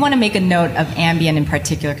 I do want to make a note of Ambien in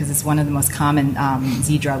particular because it's one of the most common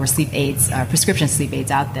Z drug or sleep aids, prescription sleep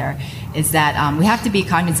aids out there, is that we have to be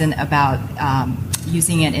cognizant about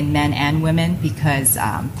using it in men and women because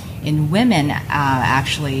in women,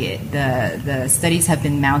 actually, the studies have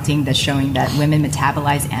been mounting that's showing that women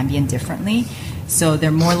metabolize Ambien differently. So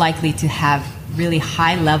they're more likely to have really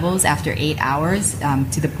high levels after 8 hours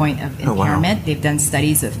to the point of impairment. Wow. They've done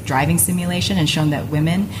studies of driving simulation and shown that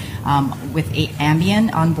women with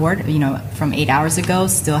Ambien on board, from 8 hours ago,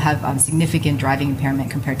 still have significant driving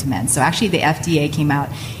impairment compared to men. So actually the FDA came out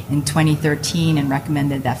in 2013 and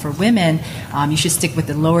recommended that for women, you should stick with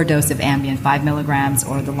the lower dose of Ambien, 5 milligrams,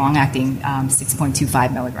 or the long-acting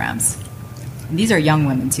 6.25 milligrams. And these are young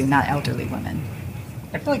women too, not elderly women.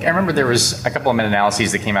 I feel like I remember there was a couple of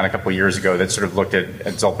meta-analyses that came out a couple of years ago that sort of looked at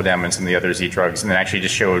Zolpidem and some of the other Z drugs, and then actually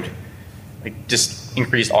just showed just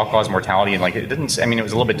increased all-cause mortality. And it didn't. I mean, it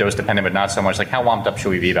was a little bit dose dependent, but not so much. How wound up should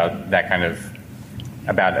we be about that kind of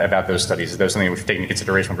about those studies? Is those something we should take into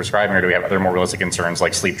consideration when prescribing, or do we have other more realistic concerns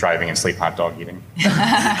like sleep driving and sleep hot dog eating,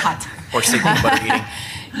 or sleep peanut butter eating?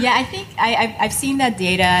 Yeah, I think I've seen that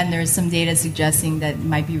data, and there's some data suggesting that it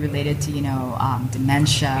might be related to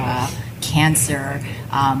dementia, cancer,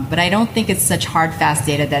 but I don't think it's such hard, fast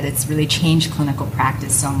data that it's really changed clinical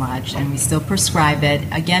practice so much, and we still prescribe it,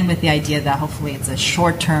 again with the idea that hopefully it's a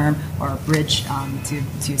short term or a bridge to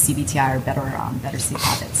CBTI or better sleep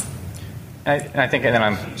habits. And I think, and then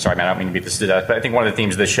I'm sorry, Matt, I don't mean to beat this to death, but I think one of the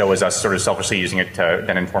themes of this show is us sort of selfishly using it to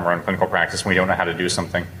then inform our own clinical practice when we don't know how to do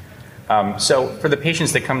something. So for the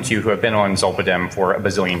patients that come to you who have been on Zolpidem for a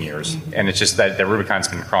bazillion years, and it's just that the Rubicon's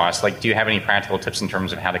been crossed, do you have any practical tips in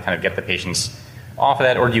terms of how to kind of get the patients off of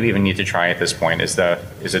that, or do you even need to try at this point? Is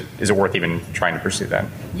it worth even trying to pursue that?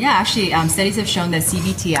 Yeah, actually, studies have shown that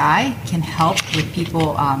CBTI can help with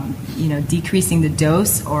people, decreasing the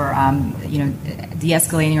dose or,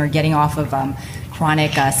 de-escalating or getting off of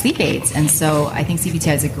chronic sleep aids. And so I think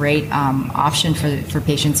CBTI is a great option for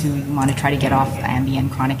patients who want to try to get off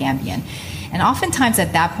Ambien, chronic Ambien. And oftentimes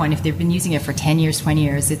at that point, if they've been using it for 10 years, 20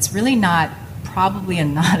 years, it's really not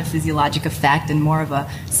a physiologic effect and more of a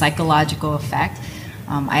psychological effect.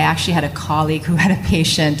 I actually had a colleague who had a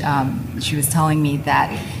patient, she was telling me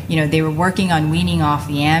that, they were working on weaning off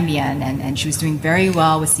the Ambien and she was doing very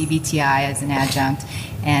well with CBTI as an adjunct.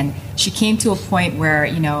 And she came to a point where,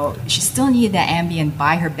 she still needed that Ambien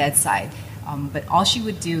by her bedside. But all she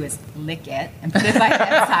would do is lick it and put it by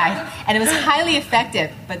bedside. And it was highly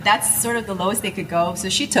effective, but that's sort of the lowest they could go. So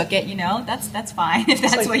she took it, that's fine if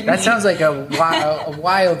that's what you That need. sounds like a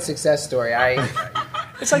wild success story.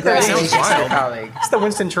 It's like that. Congratulations to your colleague. It's the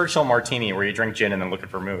Winston Churchill martini where you drink gin and then look at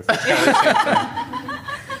vermouth.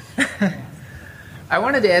 I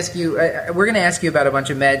wanted to ask you, we're going to ask you about a bunch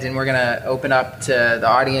of meds, and we're going to open up to the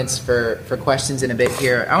audience for questions in a bit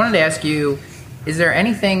here. I wanted to ask you, is there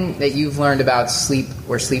anything that you've learned about sleep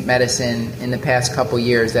or sleep medicine in the past couple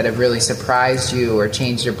years that have really surprised you or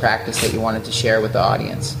changed your practice that you wanted to share with the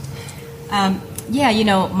audience?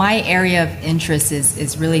 Yeah, my area of interest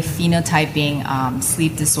is really phenotyping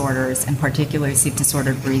sleep disorders, and particularly sleep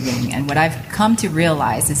disordered breathing. And what I've come to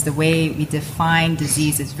realize is the way we define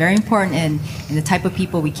disease is very important in the type of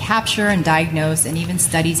people we capture and diagnose, and even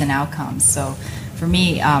studies and outcomes. So for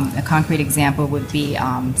me, a concrete example would be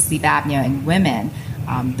sleep apnea in women.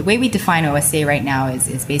 The way we define OSA right now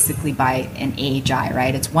is basically by an AHI,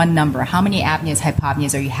 right? It's one number. How many apneas,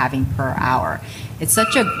 hypopneas are you having per hour? It's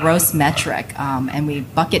such a gross metric, and we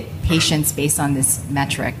bucket patients based on this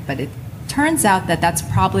metric, but it turns out that that's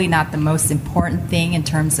probably not the most important thing in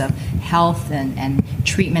terms of health and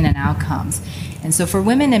treatment and outcomes. And so for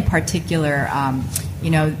women in particular,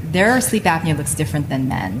 their sleep apnea looks different than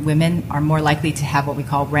men. Women are more likely to have what we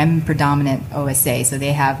call REM predominant OSA, so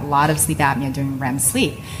they have a lot of sleep apnea during REM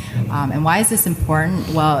sleep. And why is this important?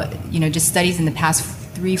 Well, just studies in the past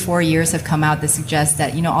 3-4 years have come out that suggest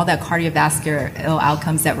that all that cardiovascular ill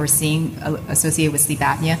outcomes that we're seeing associated with sleep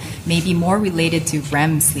apnea may be more related to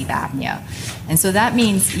REM sleep apnea. And so that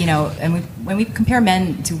means, when we compare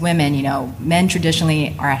men to women, men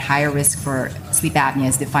traditionally are at higher risk for sleep apnea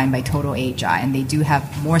as defined by total AHI, and they do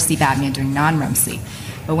have more sleep apnea during non-REM sleep.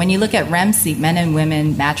 But when you look at REM sleep, men and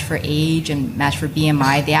women match for age and match for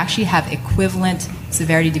BMI, they actually have equivalent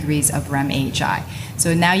severity degrees of REM AHI.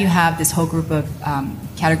 So now you have this whole group of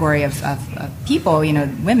category of people,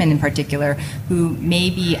 women in particular, who may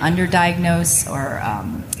be underdiagnosed or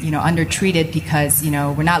undertreated because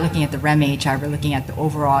we're not looking at the REM AHI, we're looking at the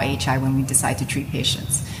overall AHI when we decide to treat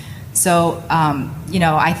patients. So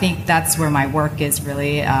I think that's where my work is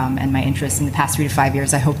really, and my interest in the past 3 to 5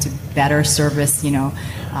 years. I hope to better service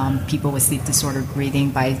people with sleep disordered breathing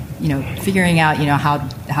by figuring out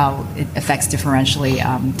how it affects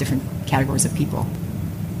differentially different categories of people.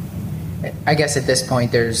 I guess at this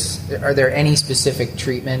point, are there any specific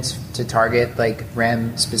treatments to target, like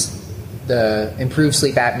REM, the improved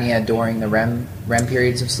sleep apnea during the REM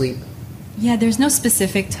periods of sleep? Yeah, there's no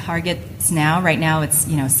specific targets now. Right now, it's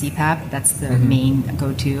CPAP. That's the main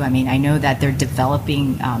go-to. I mean, I know that they're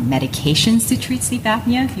developing medications to treat sleep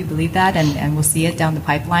apnea, if you believe that, and we'll see it down the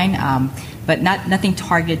pipeline. But nothing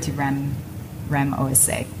targeted to REM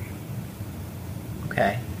OSA.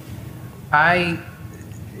 Okay.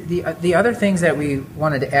 The other things that we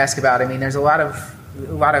wanted to ask about, I mean, there's a lot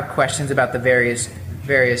of questions about the various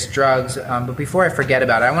drugs, but before I forget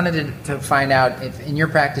about it, I wanted to find out if in your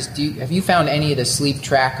practice, have you found any of the sleep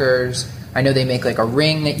trackers? I know they make like a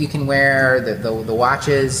ring that you can wear, the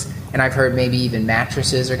watches, and I've heard maybe even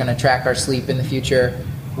mattresses are going to track our sleep in the future.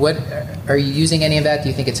 What are you using any of that? Do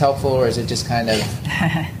you think it's helpful, or is it just kind of...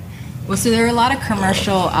 Well, so there are a lot of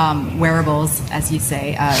commercial wearables, as you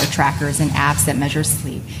say, trackers and apps that measure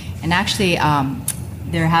sleep. And actually,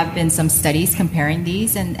 there have been some studies comparing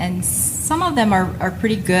these, and some of them are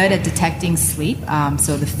pretty good at detecting sleep.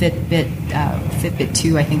 So the Fitbit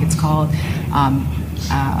 2, I think it's called. I'm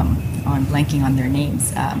blanking on their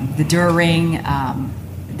names. The Dura Ring,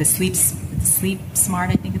 the Sleep Smart,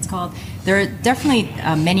 I think it's called. There are definitely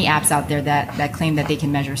many apps out there that claim that they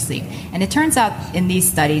can measure sleep. And it turns out in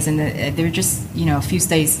these studies, and there are just a few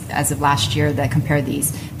studies as of last year that compare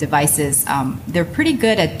these devices, they're pretty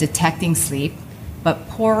good at detecting sleep, but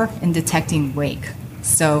poor in detecting wake.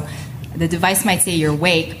 So the device might say you're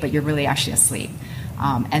awake, but you're really actually asleep.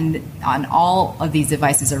 And on all of these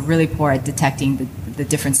devices are really poor at detecting the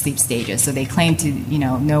different sleep stages. So they claim to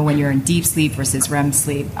know when you're in deep sleep versus REM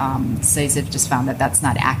sleep. Studies have just found that that's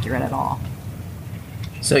not accurate at all.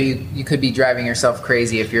 So you could be driving yourself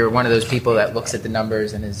crazy if you're one of those people that looks at the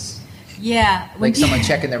numbers and is like someone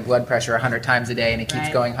checking their blood pressure 100 times a day and it keeps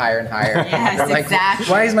going higher and higher. Yes, like, exactly.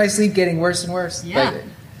 Why is my sleep getting worse and worse? Yeah.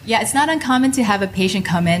 Yeah, it's not uncommon to have a patient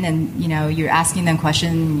come in and, you're asking them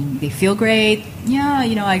questions, they feel great. Yeah,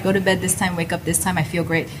 I go to bed this time, wake up this time, I feel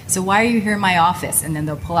great. So why are you here in my office? And then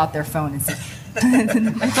they'll pull out their phone and say,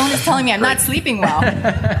 my phone is telling me I'm not sleeping well.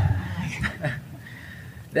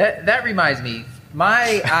 That reminds me,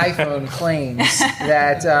 my iPhone claims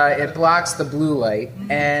that it blocks the blue light.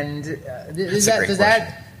 And does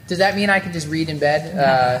that mean I can just read in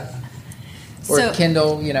bed? Or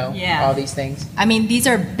Kindle, all these things. I mean, these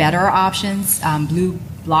are better options. Blue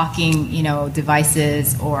blocking,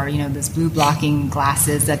 devices, or those blue blocking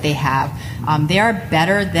glasses that they have. They are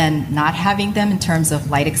better than not having them in terms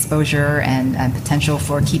of light exposure and potential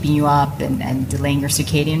for keeping you up and delaying your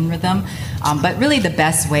circadian rhythm. But really, the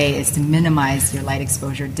best way is to minimize your light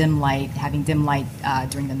exposure, having dim light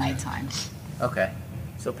during the nighttime. Okay.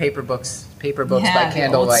 So paper books by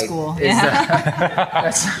candlelight. Old school.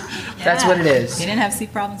 That's what it is. They didn't have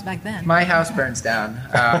sleep problems back then. My house burns down.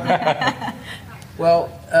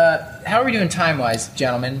 Well, how are we doing time-wise,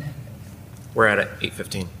 gentlemen? We're at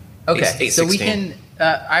 8:15. Okay, so we can.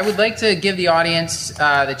 I would like to give the audience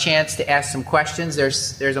the chance to ask some questions.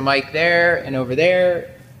 There's a mic there and over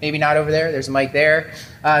there. Maybe not over there. There's a mic there.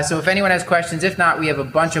 So if anyone has questions, if not, we have a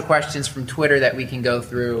bunch of questions from Twitter that we can go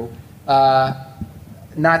through.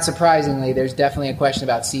 Not surprisingly, there's definitely a question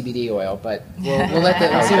about CBD oil, but we'll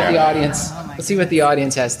see what the audience. We'll see what the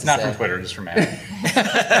audience has to say. Not from Twitter, just from Adam.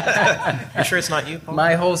 You sure it's not you, Paul?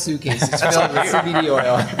 My whole suitcase is filled with CBD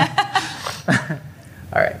oil.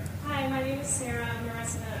 All right. Hi, my name is Sarah. I'm a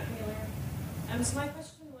resident at Wheeler. So my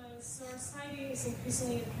question was, so our society is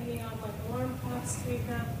increasingly depending on like alarm clocks to wake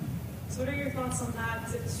up. So what are your thoughts on that?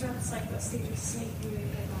 Because it disrupts like the stage of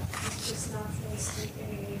sleeping and just naturally sleeping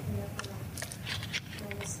and waking up in that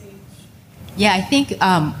normal stage. Yeah, I think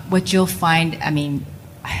what you'll find,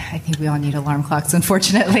 I think we all need alarm clocks,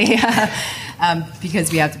 unfortunately,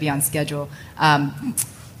 because we have to be on schedule.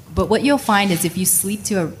 But what you'll find is if you stick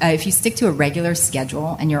to a regular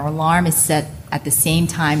schedule and your alarm is set at the same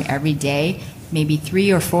time every day, maybe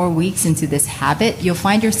 3 or 4 weeks into this habit, you'll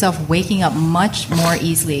find yourself waking up much more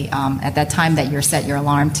easily at that time that you're set your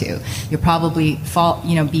alarm to. You'll probably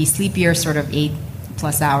be sleepier sort of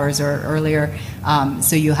 8+ hours or earlier,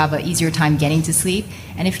 so you'll have an easier time getting to sleep.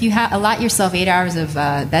 And if you allot yourself 8 hours of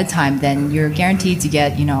bedtime, then you're guaranteed to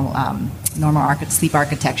get normal sleep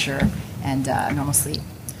architecture and normal sleep.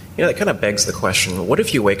 That kind of begs the question, what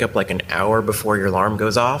if you wake up like an hour before your alarm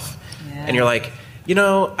goes off and you're like,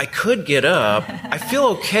 I could get up, I feel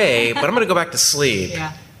okay, but I'm going to go back to sleep.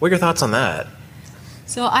 Yeah. What are your thoughts on that?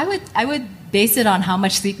 So I would base it on how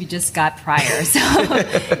much sleep you just got prior. So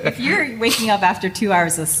if you're waking up after 2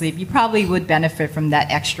 hours of sleep, you probably would benefit from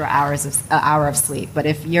that extra hour of sleep. But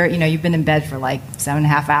if you've been in bed for like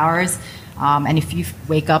 7.5 hours, and if you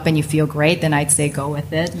wake up and you feel great, then I'd say go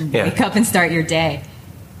with it and wake up and start your day.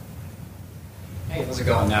 Hey, how's it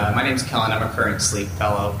going? My name's Kellen. I'm a current sleep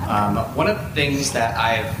fellow. One of the things that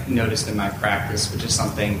I've noticed in my practice, which is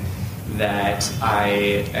something that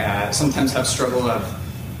I sometimes have struggled of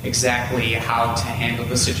exactly how to handle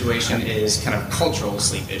the situation, is kind of cultural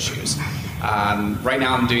sleep issues. Right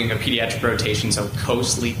now I'm doing a pediatric rotation, so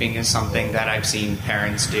co-sleeping is something that I've seen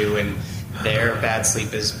parents do, and their bad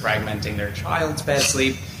sleep is fragmenting their child's bad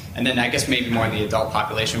sleep. And then I guess maybe more in the adult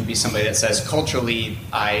population would be somebody that says, culturally,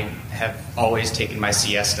 I have always taken my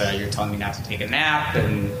siesta. You're telling me not to take a nap,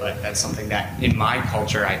 but that's something that in my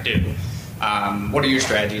culture I do. What are your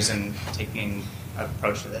strategies in taking an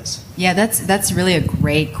approach to this? Yeah, that's really a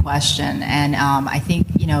great question. And I think,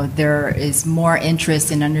 there is more interest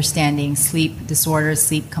in understanding sleep disorders,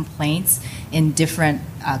 sleep complaints in different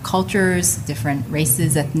cultures, different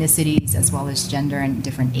races, ethnicities, as well as gender and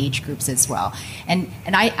different age groups as well. And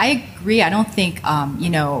I agree. I don't think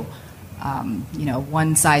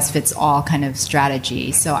one size fits all kind of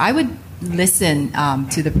strategy. So I would listen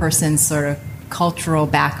to the person's sort of cultural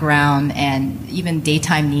background and even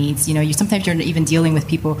daytime needs. Sometimes you're even dealing with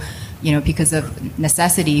people, because of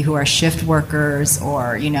necessity, who are shift workers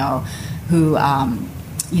or who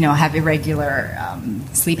have irregular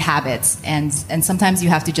sleep habits, and sometimes you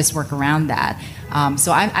have to just work around that.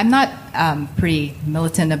 So I'm not pretty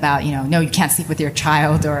militant about no, you can't sleep with your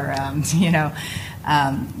child, or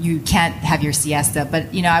you can't have your siesta.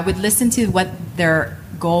 But I would listen to what their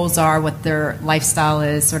goals are, what their lifestyle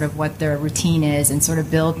is, sort of what their routine is, and sort of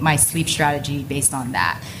build my sleep strategy based on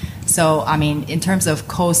that. So in terms of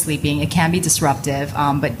co-sleeping, it can be disruptive,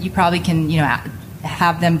 but you probably can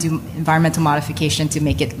have them do environmental modification to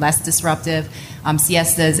make it less disruptive.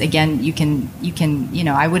 Siestas, again, you can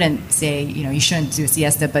I wouldn't say you shouldn't do a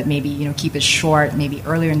siesta, but maybe keep it short, maybe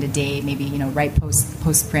earlier in the day, maybe right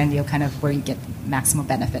postprandial, kind of where you get maximum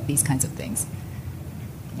benefit. These kinds of things.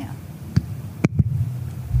 Yeah.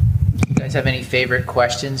 You guys have any favorite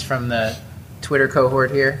questions from the Twitter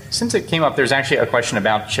cohort here? Since it came up, there's actually a question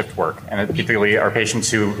about shift work, and particularly our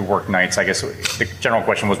patients who work nights. I guess the general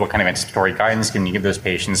question was, what kind of anticipatory guidance can you give those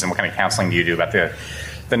patients, and what kind of counseling do you do about the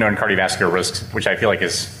known cardiovascular risks, which I feel like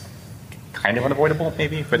is kind of unavoidable,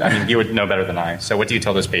 maybe, but you would know better than I. So what do you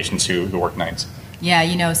tell those patients who work nights?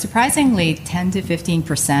 Yeah, surprisingly, 10 to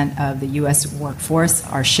 15% of the U.S. workforce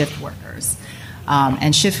are shift workers.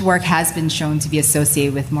 And shift work has been shown to be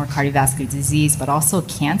associated with more cardiovascular disease, but also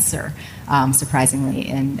cancer, surprisingly.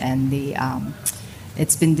 And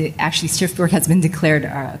it's been actually shift work has been declared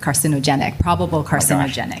carcinogenic, probable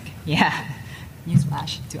carcinogenic. Oh,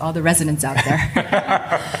 newsflash to all the residents out there.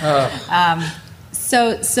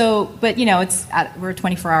 But we're a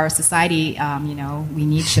 24-hour society. We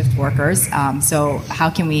need shift workers. So how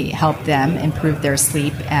can we help them improve their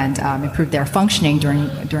sleep and improve their functioning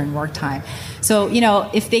during work time? So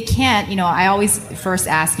if they can't, I always first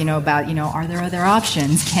ask, about are there other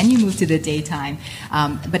options? Can you move to the daytime?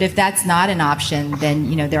 But if that's not an option,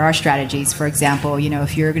 then there are strategies. For example,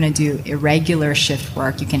 if you're going to do irregular shift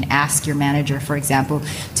work, you can ask your manager, for example,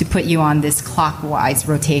 to put you on this clockwise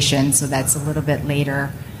rotation, so that's a little bit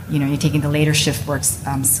later. You're taking the later shift works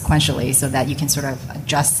sequentially, so that you can sort of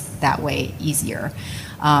adjust that way easier.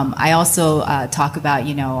 I also talk about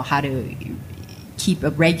how to keep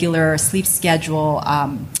a regular sleep schedule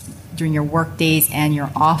during your work days and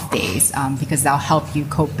your off days, because that'll help you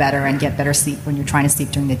cope better and get better sleep when you're trying to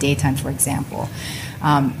sleep during the daytime, for example.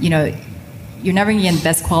 You're never going to get the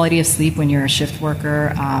best quality of sleep when you're a shift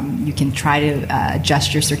worker. You can try to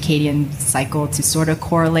adjust your circadian cycle to sort of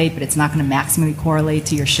correlate, but it's not going to maximally correlate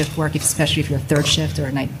to your shift work, especially if you're a third shift or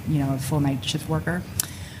a full night shift worker.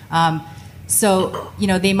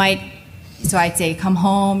 They might. So I'd say come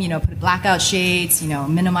home, put blackout shades,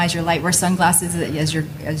 minimize your light, wear sunglasses as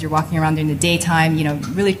you're walking around during the daytime.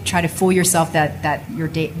 Really try to fool yourself that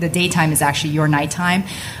the daytime is actually your nighttime,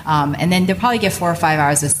 and then they'll probably get 4 or 5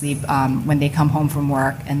 hours of sleep when they come home from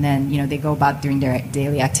work, and then they go about doing their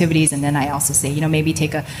daily activities. And then I also say maybe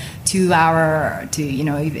take a 2 hour to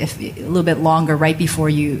if a little bit longer right before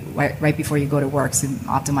you go to work to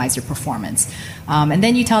optimize your performance. And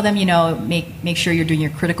then you tell them make sure you're doing your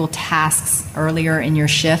critical tasks earlier in your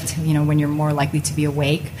shift, when you're more likely to be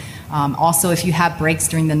awake. Also, if you have breaks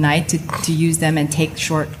during the night, to use them and take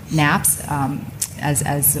short naps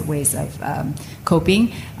as ways of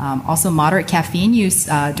coping. Also, moderate caffeine use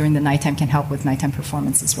during the nighttime can help with nighttime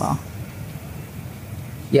performance as well.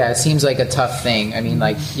 Yeah, it seems like a tough thing. I mean,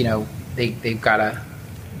 they've got to.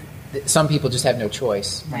 Some people just have no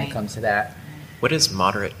choice when it comes to that. What is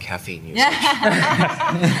moderate caffeine usage?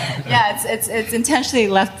 Yeah, it's intentionally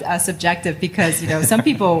left subjective, because some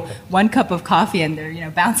people 1 cup of coffee and they're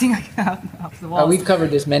bouncing off the walls. We've covered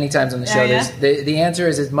this many times on the show. Yeah. The answer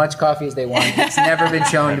is as much coffee as they want. It's never been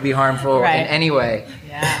shown to be harmful in any way.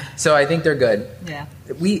 Yeah. So I think they're good. Yeah.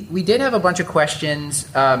 We did have a bunch of questions.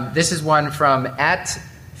 This is one from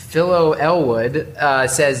Philo Elwood.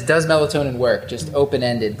 Says, does melatonin work? Just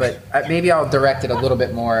open-ended, but maybe I'll direct it a little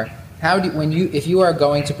bit more. If you are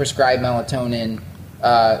going to prescribe melatonin,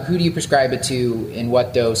 who do you prescribe it to, in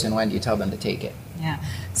what dose, and when do you tell them to take it? Yeah.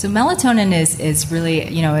 So melatonin is really,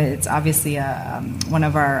 it's obviously one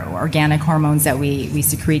of our organic hormones that we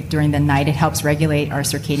secrete during the night. It helps regulate our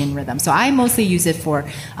circadian rhythm. So I mostly use it for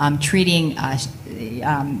treating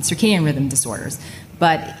circadian rhythm disorders.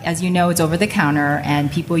 But as you know, it's over the counter,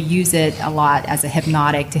 and people use it a lot as a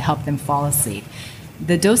hypnotic to help them fall asleep.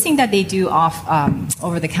 The dosing that they do off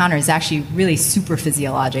over the counter is actually really super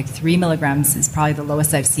physiologic. 3 milligrams is probably the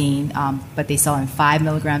lowest I've seen, but they sell in 5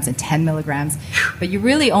 milligrams and 10 milligrams. But you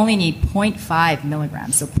really only need 0.5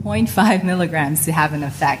 milligrams, so 0.5 milligrams to have an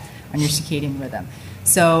effect on your circadian rhythm.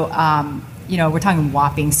 So, we're talking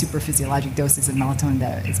whopping super physiologic doses of melatonin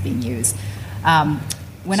that is being used.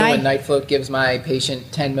 When Nightfloat gives my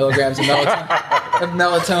patient 10 milligrams of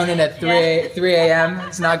melatonin at 3 a.m.,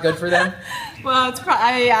 it's not good for them? Well, it's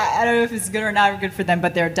I don't know if it's good or not good for them,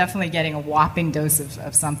 but they're definitely getting a whopping dose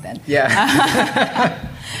of something. Yeah.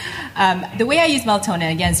 The way I use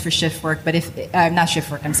melatonin, again, is for shift work, but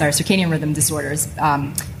circadian rhythm disorders.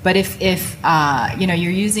 But if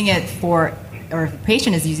you're using it for, or if a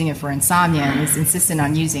patient is using it for insomnia and is insistent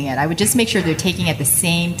on using it, I would just make sure they're taking it at the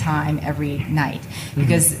same time every night.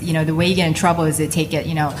 Because, the way you get in trouble is they take it,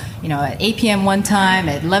 at 8 p.m. one time,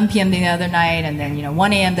 at 11 p.m. the other night, and then,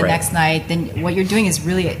 1 a.m. the next night. Then what you're doing is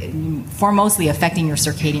really foremostly affecting your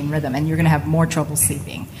circadian rhythm, and you're going to have more trouble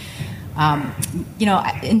sleeping.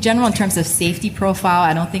 In general, in terms of safety profile,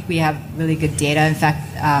 I don't think we have really good data. In fact,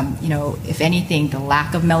 if anything, the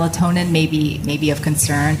lack of melatonin may be of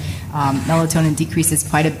concern. Melatonin decreases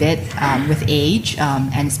quite a bit with age,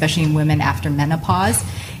 and especially in women after menopause.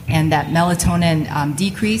 And that melatonin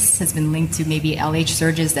decrease has been linked to maybe LH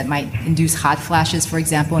surges that might induce hot flashes, for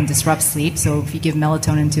example, and disrupt sleep. So if you give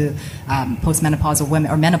melatonin to postmenopausal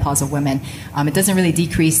women or menopausal women, it doesn't really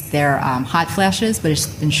decrease their hot flashes, but it's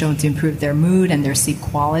been shown to improve their mood and their sleep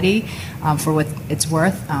quality for what it's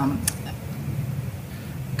worth. Kind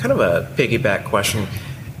of a piggyback question.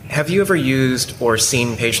 Have you ever used or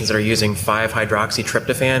seen patients that are using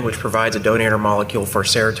 5-hydroxytryptophan, which provides a donator molecule for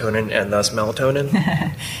serotonin and thus melatonin?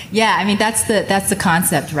 Yeah, I mean that's the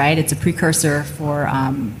concept, right? It's a precursor for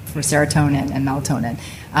serotonin and melatonin.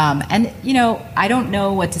 And I don't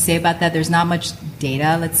know what to say about that. There's not much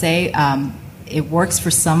data. Let's say it works for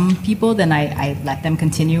some people, then I let them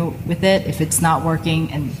continue with it. If it's not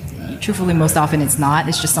working, and truthfully, most often it's not.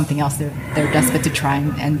 It's just something else they're desperate to try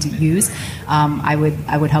and to use. I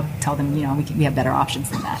would help tell them, we have better options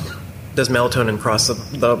than that. Does melatonin cross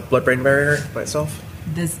the blood-brain barrier by itself?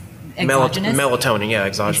 Does exogenous? Melatonin, yeah,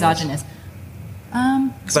 exogenous.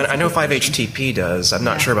 Because I know 5-HTP does. I'm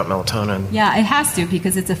not sure about melatonin. Yeah, it has to,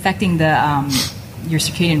 because it's affecting the your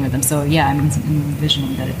circadian rhythm. So yeah, I'm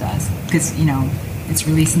envisioning that it does, because it's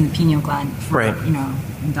releasing the pineal gland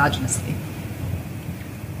endogenously.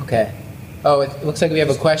 Okay. Oh, it looks like we have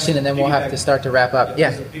a question, and then we'll have to start to wrap up.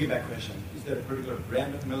 Yeah. It's a piggyback question. Is there a particular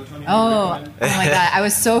brand of melatonin? Oh my God! I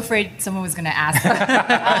was so afraid someone was going to ask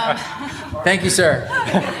that. Thank you, sir.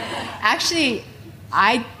 Actually,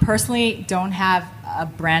 I personally don't have a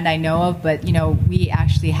brand I know of, but we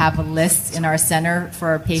actually have a list in our center for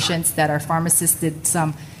our patients that our pharmacists did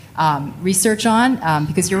some research on,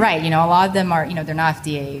 because you're right. A lot of them are they're not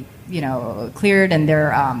FDA cleared, and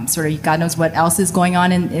they're sort of God knows what else is going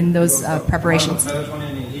on in those preparations.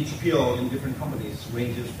 Melatonin in each pill in different companies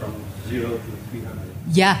ranges from 0 to 300.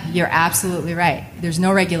 Yeah, you're absolutely right. There's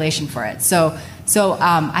no regulation for it. So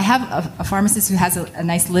I have a pharmacist who has a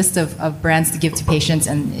nice list of brands to give to patients,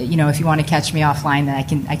 and if you want to catch me offline,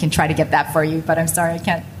 then I can try to get that for you. But I'm sorry, I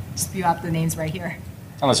can't spew out the names right here.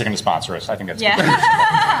 Unless you're going to sponsor us, I think that's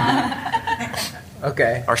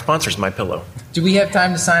Okay. Our sponsor's MyPillow. Do we have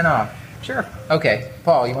time to sign off? Sure. Okay.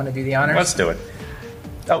 Paul, you want to do the honors? Let's do it.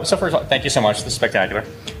 Oh, so first of all, thank you so much. This is spectacular.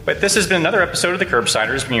 But this has been another episode of The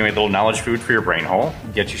Curbsiders, bringing you a little knowledge food for your brain hole.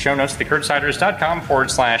 Get your show notes at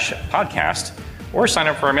thecurbsiders.com/podcast, or sign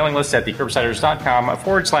up for our mailing list at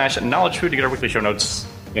thecurbsiders.com/knowledge food to get our weekly show notes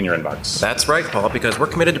in your inbox. That's right, Paul, because we're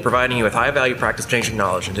committed to providing you with high-value practice-changing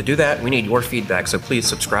knowledge. And to do that, we need your feedback. So please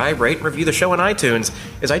subscribe, rate, and review the show on iTunes.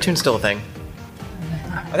 Is iTunes still a thing?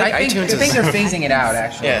 I think they're phasing it out,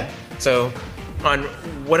 actually. Yeah. So on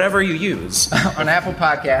whatever you use. On Apple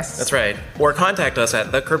Podcasts. That's right. Or contact us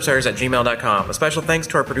at thecurbsiders@gmail.com. A special thanks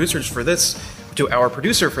to our producer for this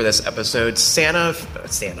episode, Sarah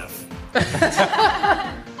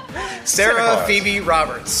Phoebe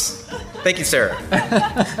Roberts. Thank you, Sarah.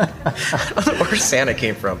 I don't know where Santa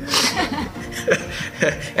came from.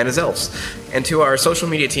 And his elves. And to our social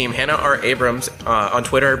media team, Hannah R. Abrams on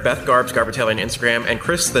Twitter, Beth Garbs, Garbertelli on Instagram, and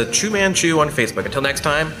Chris the Chew Man Chew on Facebook. Until next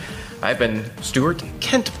time, I've been Stuart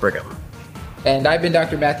Kent Brigham. And I've been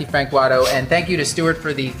Dr. Matthew Frank Watto, and thank you to Stuart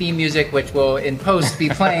for the theme music, which will in post be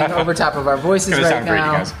playing over top of our voices right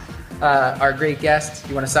now. Our great guest,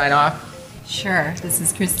 you want to sign off? Sure. This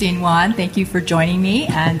is Christine Wan. Thank you for joining me,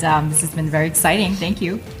 and this has been very exciting. Thank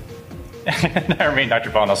you. I remain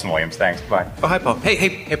Dr. Paul Nelson-Williams. Thanks. Bye. Oh, hi, Paul.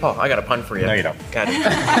 Hey, Paul. I got a pun for you. No, you don't. Got it.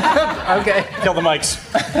 Okay. Kill the mics.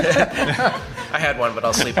 I had one, but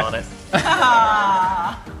I'll sleep on it.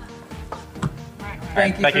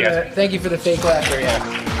 Thank you for the fake laughter. Yeah.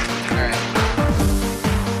 All right.